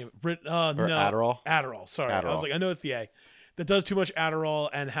think of the name. Or No. Adderall? Adderall. Sorry. I was Adderall. like, I know it's the A. That does too much Adderall,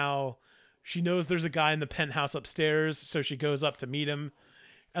 and how she knows there's a guy in the penthouse upstairs, so she goes up to meet him.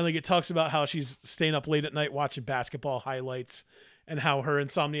 And like it talks about how she's staying up late at night watching basketball highlights, and how her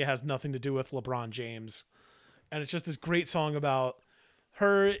insomnia has nothing to do with LeBron James. And it's just this great song about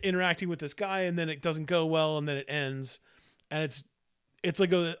her interacting with this guy, and then it doesn't go well, and then it ends. And it's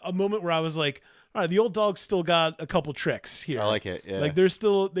like a moment where I was like, all right, the old dog's still got a couple tricks here. I like it. Yeah. Like they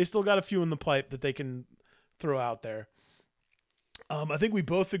still got a few in the pipe that they can throw out there. I think we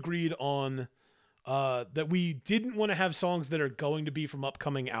both agreed on that we didn't want to have songs that are going to be from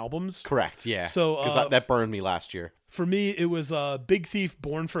upcoming albums. Correct. Yeah. So because that burned me last year. For me, it was Big Thief,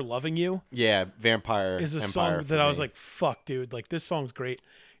 Born for Loving You. Yeah. Vampire is a Empire song that I was like, fuck, dude. Like this song's great.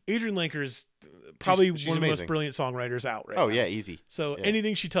 Adrienne Lenker's probably she's one of the amazing. most brilliant songwriters out right Oh now. yeah, easy. So Yeah.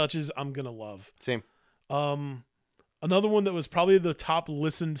 anything she touches, I'm gonna love. Same. Another one that was probably the top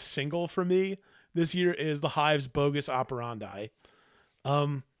listened single for me this year is The Hive's Bogus Operandi.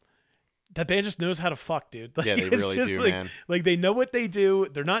 That band just knows how to fuck, dude. Like, Yeah, they it's really just do, like, man. Like they know what they do.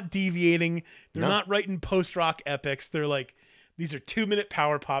 They're not deviating. They're No. not writing post-rock epics. They're like, these are 2-minute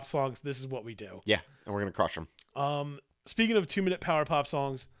power pop songs. This is what we do. Yeah, and we're gonna crush them. Speaking of 2-minute power pop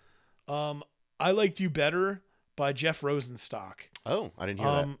songs, I Liked You Better by Jeff Rosenstock. Oh, I didn't hear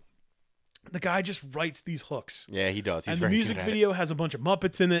that. The guy just writes these hooks. Yeah, he does. He's And the very music good at it. video has a bunch of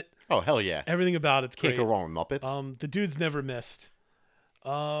Muppets in it. Oh hell yeah! Everything about it's Can't great. go wrong with Muppets. The dude's never missed.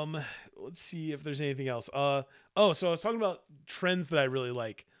 Let's see if there's anything else. So I was talking about trends that I really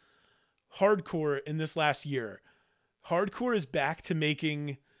like. Hardcore in this last year. Hardcore is back to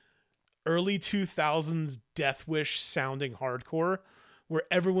making early 2000s Death Wish sounding hardcore, where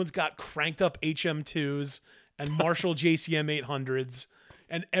everyone's got cranked up HM2s and Marshall JCM 800s,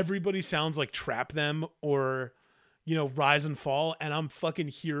 and everybody sounds like Trap Them or, Rise and Fall, and I'm fucking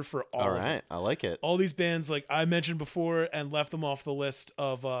here for all of it. I like it. All these bands, like I mentioned before and left them off the list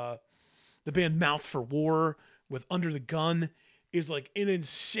of the band Mouth for War with Under the Gun, is like an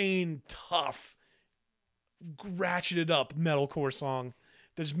insane, tough, ratcheted up metalcore song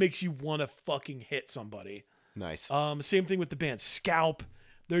that just makes you want to fucking hit somebody. Nice. Same thing with the band Scalp.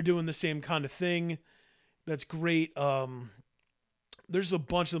 They're doing the same kind of thing. That's great. There's a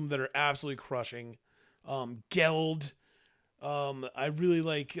bunch of them that are absolutely crushing. Geld. I really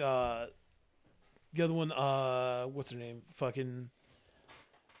like the other one. What's her name? Fucking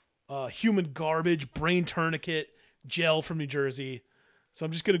Human Garbage, Brain Tourniquet, Gel from New Jersey. So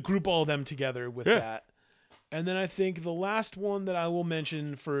I'm just gonna group all of them together with that. And then I think the last one that I will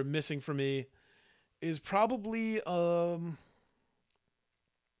mention for missing for me is probably so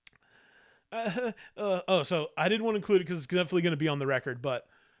I didn't want to include it because it's definitely going to be on the record, but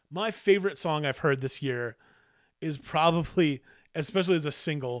my favorite song I've heard this year is probably, especially as a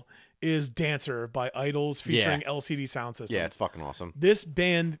single, is Dancer by Idols featuring LCD Sound System. Yeah, it's fucking awesome. This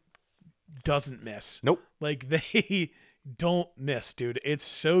band doesn't miss. Nope. Like they don't miss, dude. It's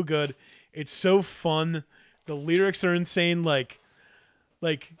so good. It's so fun. The lyrics are insane. Like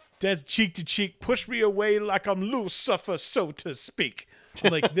dance cheek to cheek, push me away like I'm Lucifer, so to speak.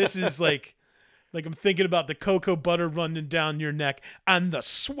 Like this is like I'm thinking about the cocoa butter running down your neck and the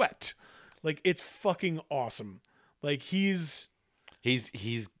sweat. Like it's fucking awesome. Like he's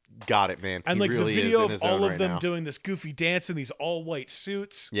got it, man. and He like really the video is in of his all zone of right them now. doing this goofy dance in these all white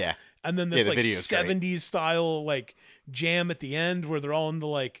suits. Yeah. And then this the like video's great. 70s style like jam at the end where they're all in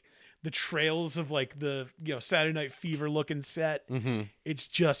the trails of like the Saturday Night Fever looking set. Mm-hmm. It's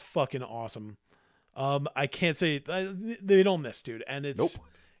just fucking awesome. I can't say they don't miss, dude. And Nope.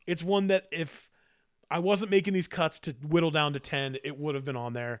 it's one that if I wasn't making these cuts to whittle down to 10, it would have been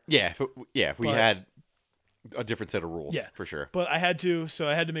on there. Yeah, if we But- had a different set of rules, Yeah. for sure. But I had to, so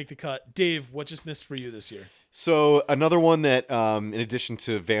I had to make the cut. Dave, what just missed for you this year? So another one that, in addition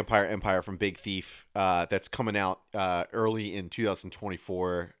to Vampire Empire from Big Thief, that's coming out early in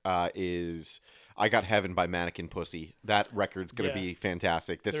 2024, is I Got Heaven by Mannequin Pussy. That record's gonna be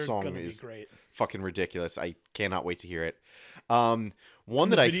fantastic. This They're song gonna is be great. fucking ridiculous. I cannot wait to hear it. One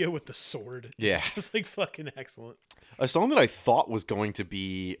The that video with the sword, Yeah. it's just like fucking excellent. a song that I thought was going to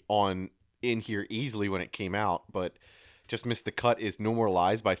be in here easily when it came out, but just missed the cut, is No More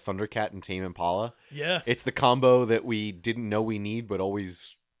Lies by Thundercat and Tame Impala. Yeah, It's the combo that we didn't know we need, but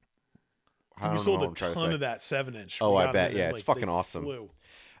always. we sold a ton of that 7-inch. Oh, We I got bet. them Yeah, and, it's like, fucking they awesome. flew.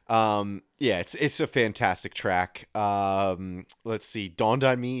 Yeah, it's a fantastic track. Let's see, Dawned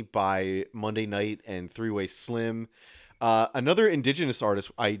on Me by Monday Night and Three Way Slim. Another Indigenous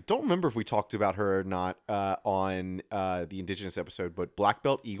artist. I don't remember if we talked about her or not on the Indigenous episode, but Black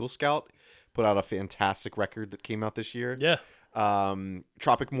Belt Eagle Scout put out a fantastic record that came out this year. Yeah,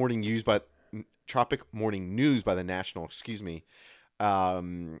 Tropic Morning News by the National. Excuse me.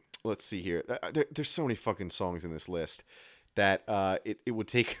 Let's see here. There's so many fucking songs in this list that it would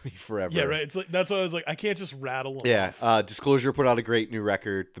take me forever. yeah, right. It's like that's why I was like, I can't just rattle them Yeah. off. Disclosure put out a great new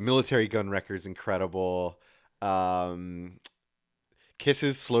record. The Military Gun record's incredible.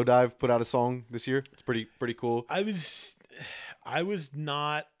 Kisses Slow Dive put out a song this year. It's pretty cool. I was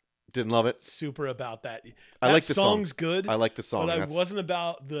not Didn't love it. super about that. I like the song's song. good. I like the song. But I wasn't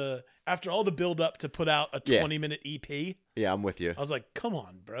about after all the build up to put out a Yeah. 20-minute EP. Yeah, I'm with you. I was like, come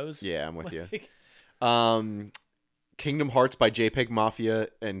on, bros. Yeah, I'm with you. Like, Kingdom Hearts by JPEG Mafia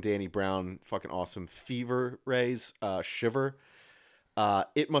and Danny Brown, fucking awesome. Fever Rays, Shiver.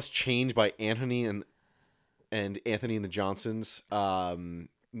 It Must Change by Anthony and Anthony and the Johnsons.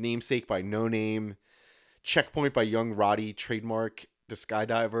 Namesake by No Name. Checkpoint by Young Roddy. Trademark, The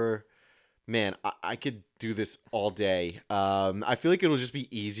Skydiver. Man, I could do this all day. I feel like it'll just be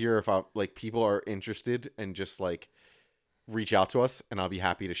easier if people are interested and just like reach out to us, and I'll be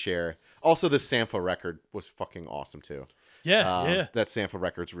happy to share. Also, the Sampha record was fucking awesome too. yeah. That Sampha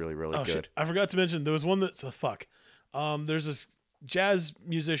record's really good. Shit. I forgot to mention there was one that's a fuck. There's this jazz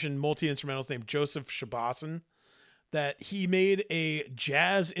musician, multi-instrumentalist named Joseph Shabasan that he made a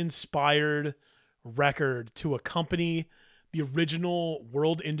jazz-inspired record to accompany the original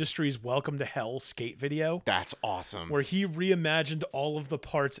World Industries Welcome to Hell skate video, That's awesome. where he reimagined all of the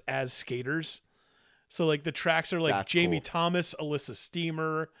parts as skaters. So like the tracks are like That's Jamie cool. Thomas, Alyssa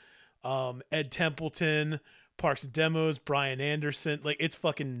Steamer, Ed Templeton, Parks Demos, Brian Anderson. Like it's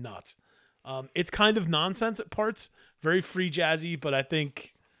fucking nuts. It's kind of nonsense at parts, very free jazzy, but I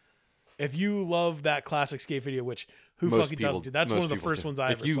think if you love that classic skate video, which who Most fucking people- doesn't do, that's one most of the people first do. ones I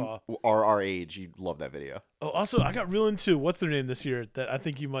if ever you saw. are our age, you'd love that video. Oh, also I got real into what's their name this year that I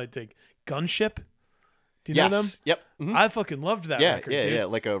think you might take, Gunship. Do you know them? Yep. Mhm. I fucking loved that Yeah, record, yeah, dude. yeah.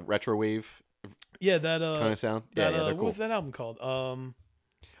 Like a retro wave Yeah, that kind of sound. that, Yeah, they're what cool. was that album called?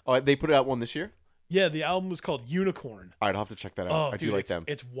 Oh, they put out one this year? Yeah, the album was called Unicorn. All right, I'll have to check that out. Oh, I dude, do like it's, them.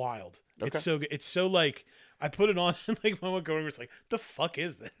 It's wild. Okay. It's so good. It's so like I put it on and like my one coworker was like, "The fuck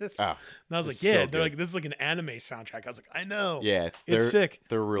is this?" Oh, and I was like, it's "Yeah." so They're good. like, "This is like an anime soundtrack." I was like, "I know." Yeah, they're sick.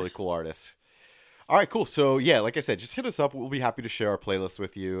 They're really cool artists. All right, cool. So yeah, like I said, just hit us up. We'll be happy to share our playlist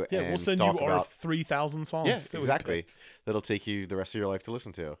with you. Yeah, and we'll send you talk our about 3,000 songs. Yeah, that we exactly. picked. That'll take you the rest of your life to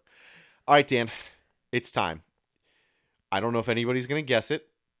listen to. All right, Dan, it's time. I don't know if anybody's gonna guess it,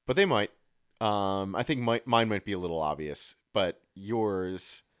 but they might. I think mine might be a little obvious, but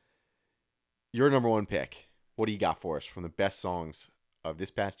yours, your number one pick. What do you got for us from the best songs of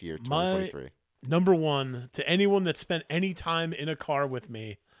this past year, 2023? Number one, to anyone that spent any time in a car with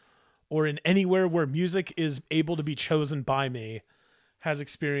me or in anywhere where music is able to be chosen by me has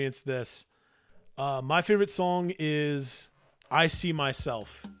experienced this. My favorite song is I See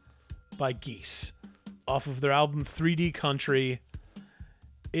Myself by Geese off of their album 3D Country.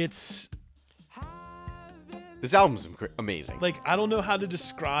 It's This album's amazing. like, I don't know how to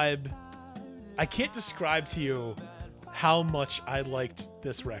describe. I can't describe to you how much I liked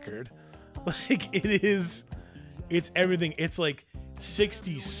this record. Like it's everything. It's like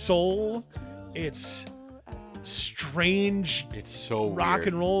 60s soul. It's strange It's so rock weird.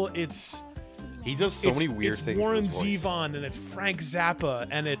 and roll. He does so many weird it's things. Warren with his voice. Zevon and it's Frank Zappa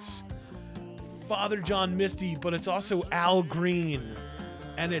and it's Father John Misty, but it's also Al Green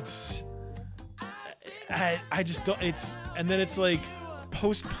and it's I just don't. It's and then it's like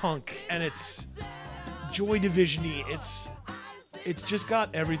post punk and it's Joy Division-y. It's just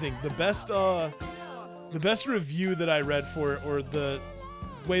got everything. The The best review that I read for it, or the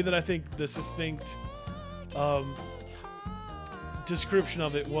way that I think the succinct description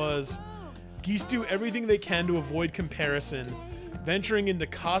of it was, Geese do everything they can to avoid comparison, venturing into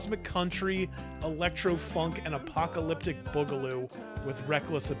cosmic country, electro-funk, and apocalyptic boogaloo with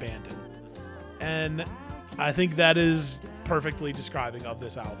reckless abandon. And I think that is perfectly describing of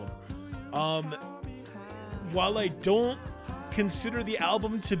this album. While I don't consider the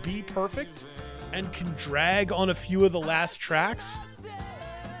album to be perfect and can drag on a few of the last tracks,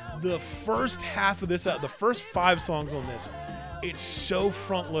 the first half of this, the first 5 songs on this, it's so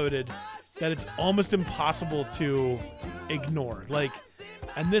front-loaded that it's almost impossible to ignore. Like,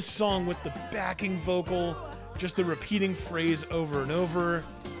 and this song with the backing vocal, just the repeating phrase over and over,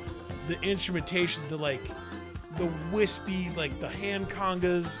 the instrumentation, the wispy, like the hand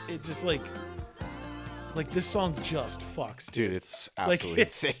congas, it just like this song just fucks. Dude, it's absolutely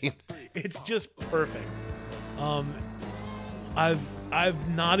insane. It's just perfect. I've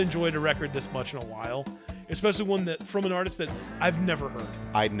not enjoyed a record this much in a while, especially one that from an artist that I've never heard.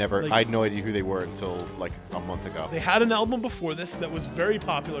 I had no idea who they were until like a month ago. They had an album before this that was very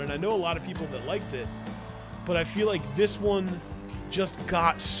popular, and I know a lot of people that liked it, but I feel like this one just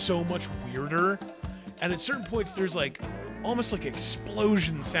got so much weirder, and at certain points there's like almost like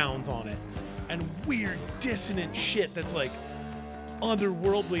explosion sounds on it and weird dissonant shit that's like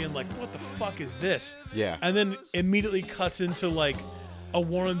otherworldly and like, what the fuck is this? Yeah. And then immediately cuts into like a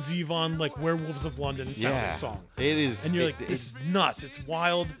Warren Zevon like Werewolves of London sounding song. It is. And you're like, this is nuts. It's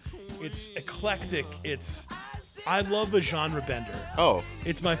wild. It's eclectic. I love a genre bender. Oh.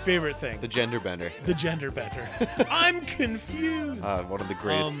 It's my favorite thing. The gender bender. The gender bender. I'm confused. One of the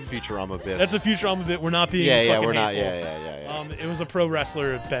greatest Futurama bits. That's a Futurama bit. We're not being fucking we're not. hateful. Yeah. It was a pro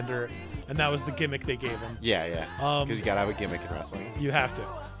wrestler bender, and that was the gimmick they gave him. Yeah. Because you gotta have a gimmick in wrestling. You have to.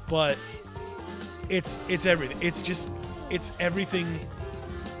 But it's everything. It's everything.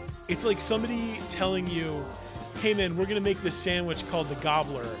 It's like somebody telling you, hey man, we're gonna make this sandwich called the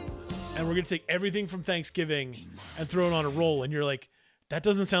Gobbler, and we're gonna take everything from Thanksgiving and throw it on a roll, and you're like, that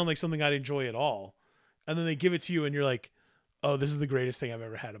doesn't sound like something I'd enjoy at all. And then they give it to you, and you're like, oh, this is the greatest thing I've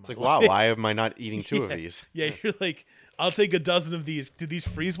ever had in my life. Wow, why am I not eating 2 of these? Yeah, you're like, I'll take a dozen of these. Do these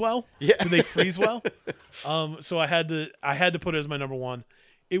freeze well? Yeah. Do they freeze well? So I had to put it as my number one.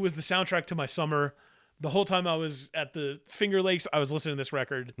 It was the soundtrack to my summer. The whole time I was at the Finger Lakes, I was listening to this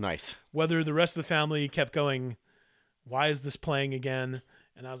record. Nice. Whether the rest of the family kept going, why is this playing again?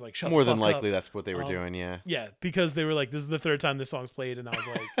 And I was like, shut More the fuck than likely, up. that's what they were doing, yeah. Yeah, because they were like, this is the 3rd time this song's played. And I was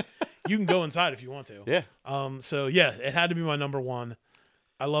like, you can go inside if you want to. Yeah. So yeah, it had to be my number one.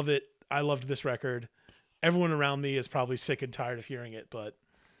 I love it. I loved this record. Everyone around me is probably sick and tired of hearing it, but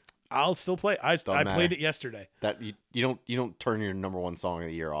I'll still play. I played it yesterday. That you don't turn your number one song of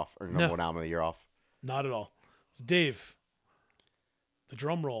the year off or number one album of the year off. Not at all. So Dave, the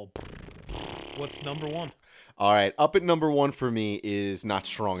drum roll. What's number one? All right, up at number one for me is Not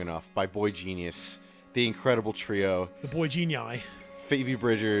Strong Enough by Boy Genius, the incredible trio. The Boy Genii. Phoebe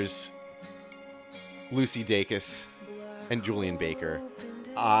Bridgers, Lucy Dacus, and Julian Baker.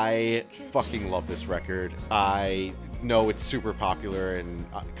 I fucking love this record. I know it's super popular and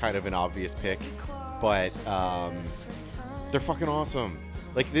kind of an obvious pick, but they're fucking awesome.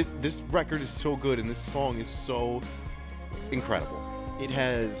 Like, this record is so good, and this song is so incredible. It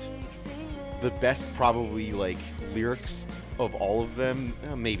has the best, probably, like, lyrics of all of them.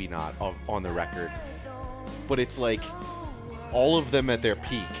 Maybe not on the record, but it's like all of them at their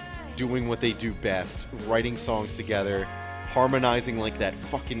peak, doing what they do best, writing songs together, harmonizing like that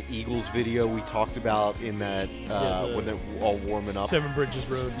fucking Eagles video we talked about in that when they're all warming up. Seven Bridges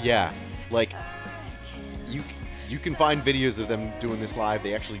Road. Yeah, like you can find videos of them doing this live.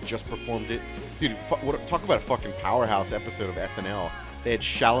 They actually just performed it, dude. Talk about a fucking powerhouse episode of SNL. They had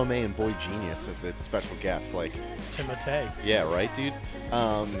Chalamet and Boy Genius as the special guests. Like Timothée. Yeah, right, dude.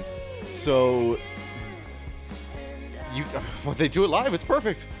 So when they do it live, it's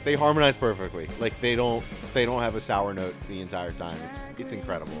perfect. They harmonize perfectly. Like they don't have a sour note the entire time. It's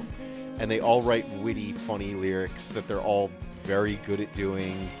incredible. And they all write witty, funny lyrics that they're all very good at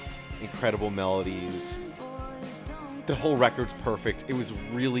doing. Incredible melodies. The whole record's perfect. It was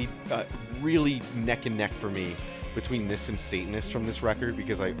really, really neck and neck for me between this and Satanist from this record,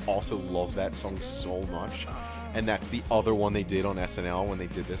 because I also love that song so much. And that's the other one they did on SNL when they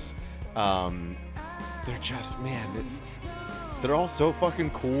did this. They're just, man, they're all so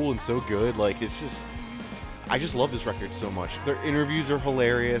fucking cool and so good. Like, it's just, I just love this record so much. Their interviews are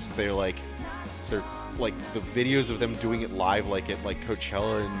hilarious. They're like the videos of them doing it live, like at like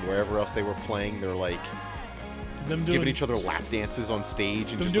Coachella and wherever else they were playing. They're like giving each other lap dances on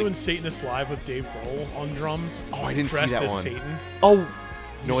stage. And them just doing Satanist Live with Dave Grohl on drums. Oh, I didn't see dressed that as one. Satan. Oh,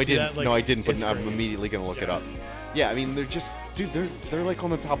 Did no, you I see didn't. that? Like, No, I didn't. But it's I'm great. immediately gonna look it Yeah. up. Yeah, I mean, they're just, dude, they're like on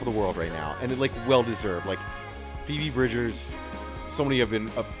the top of the world right now, and like well deserved. Like Phoebe Bridgers.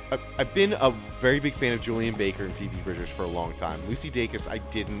 I've been a very big fan of Julian Baker and Phoebe Bridgers for a long time. Lucy Dacus I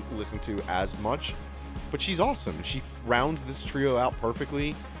didn't listen to as much, but she's awesome. She rounds this trio out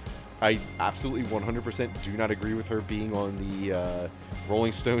perfectly. I absolutely 100% do not agree with her being on the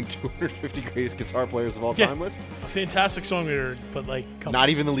Rolling Stone 250 greatest guitar players of all time list. A fantastic songwriter, but like, come Not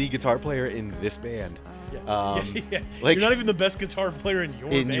even the lead guitar player in this band. Yeah. Like, You're not even the best guitar player in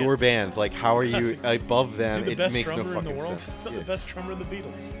your band. Like, how are you Classic. above them? Is he the It best makes no drummer in the fucking world? sense. He's not Yeah. the best drummer in the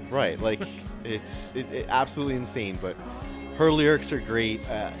Beatles. Right, like it's absolutely insane. But her lyrics are great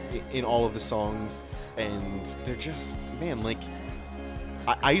in all of the songs, and they're just, man, like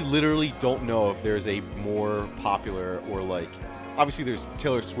I literally don't know if there's a more popular, or like, obviously there's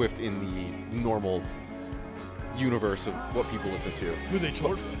Taylor Swift in the normal universe of what people listen to. Who they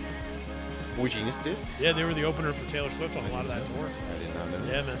toured with. Boy Genius did? Yeah, they were the opener for Taylor Swift on a lot of that tour. I did not know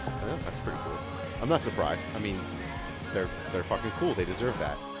that. Yeah, man. Yeah, that's pretty cool. I'm not surprised. I mean, they're fucking cool. They deserve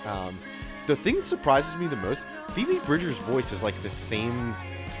that. The thing that surprises me the most, Phoebe Bridgers' voice is like the same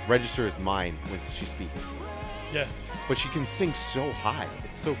register as mine when she speaks. Yeah. But she can sing so high.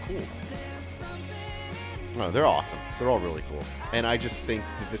 It's so cool. No, they're awesome. They're all really cool. And I just think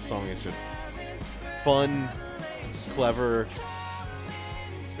that this song is just fun, clever,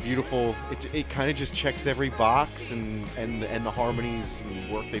 beautiful. It kind of just checks every box, and the harmonies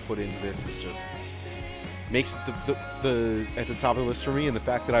and work they put into this is just makes it the at the top of the list for me. And the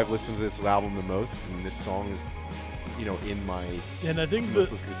fact that I've listened to this album the most, and this song is, in my, and I think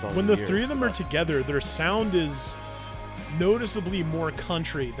most listened to songs when of the year, three of them are it's together, their sound is noticeably more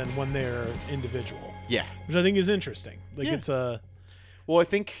country than when they're individual. Yeah. Which I think is interesting. Like, Yeah. it's a... Well, I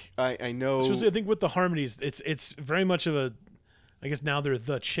think I know. Especially, I think with the harmonies, it's very much of a... I guess now they're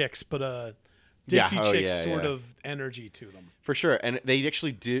the Chicks, but a Dixie Chicks sort of energy to them. For sure. And they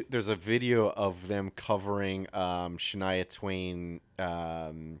actually do. There's a video of them covering Shania Twain,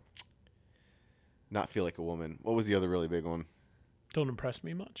 Not Feel Like a Woman. What was the other really big one? Don't Impress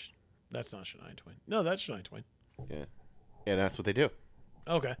Me Much. That's not Shania Twain. No, that's Shania Twain. Yeah. Yeah, that's what they do.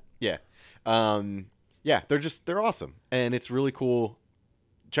 Okay. Yeah. Yeah, they're awesome. And it's really cool.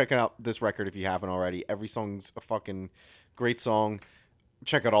 Check out this record if you haven't already. Every song's a fucking great song.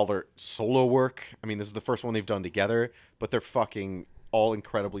 Check out all their solo work. I mean, this is the first one they've done together, but they're fucking all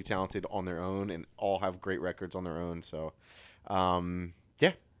incredibly talented on their own, and all have great records on their own. So,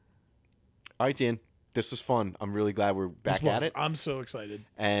 yeah. All right, Dan. This was fun. I'm really glad we're back at it. I'm so excited.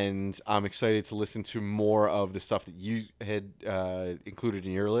 And I'm excited to listen to more of the stuff that you had included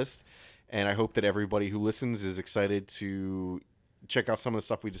in your list. And I hope that everybody who listens is excited to check out some of the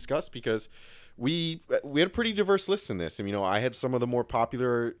stuff we discussed, because we had a pretty diverse list in this. And, I had some of the more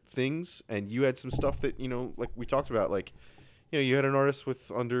popular things, and you had some stuff that, like we talked about, like, you had an artist with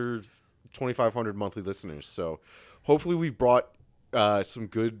under 2,500 monthly listeners. So hopefully we brought some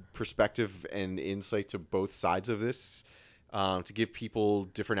good perspective and insight to both sides of this, to give people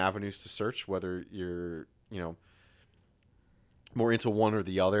different avenues to search, whether you're, more into one or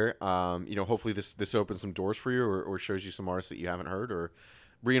the other. Hopefully this opens some doors for you, or shows you some artists that you haven't heard, or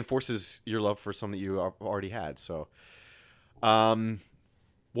reinforces your love for some that you already had. So,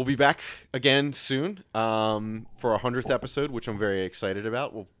 we'll be back again soon, for our 100th episode, which I'm very excited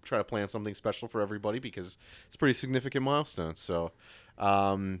about. We'll try to plan something special for everybody, because it's a pretty significant milestone. So,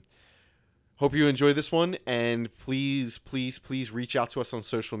 hope you enjoyed this one, and please reach out to us on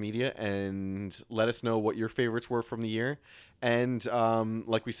social media and let us know what your favorites were from the year. And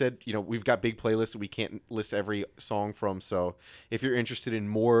like we said, we've got big playlists that we can't list every song from. So if you're interested in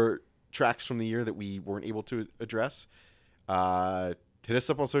more tracks from the year that we weren't able to address, hit us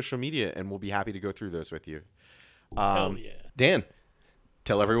up on social media, and we'll be happy to go through those with you. Hell yeah. Dan,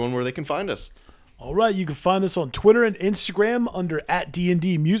 tell everyone where they can find us. All right, you can find us on Twitter and Instagram under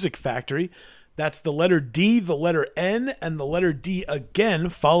 @D&D Music Factory. That's the letter D, the letter N, and the letter D again,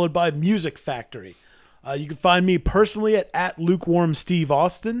 followed by Music Factory. You can find me personally at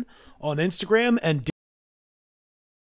 @LukewarmSteveAustin on Instagram, and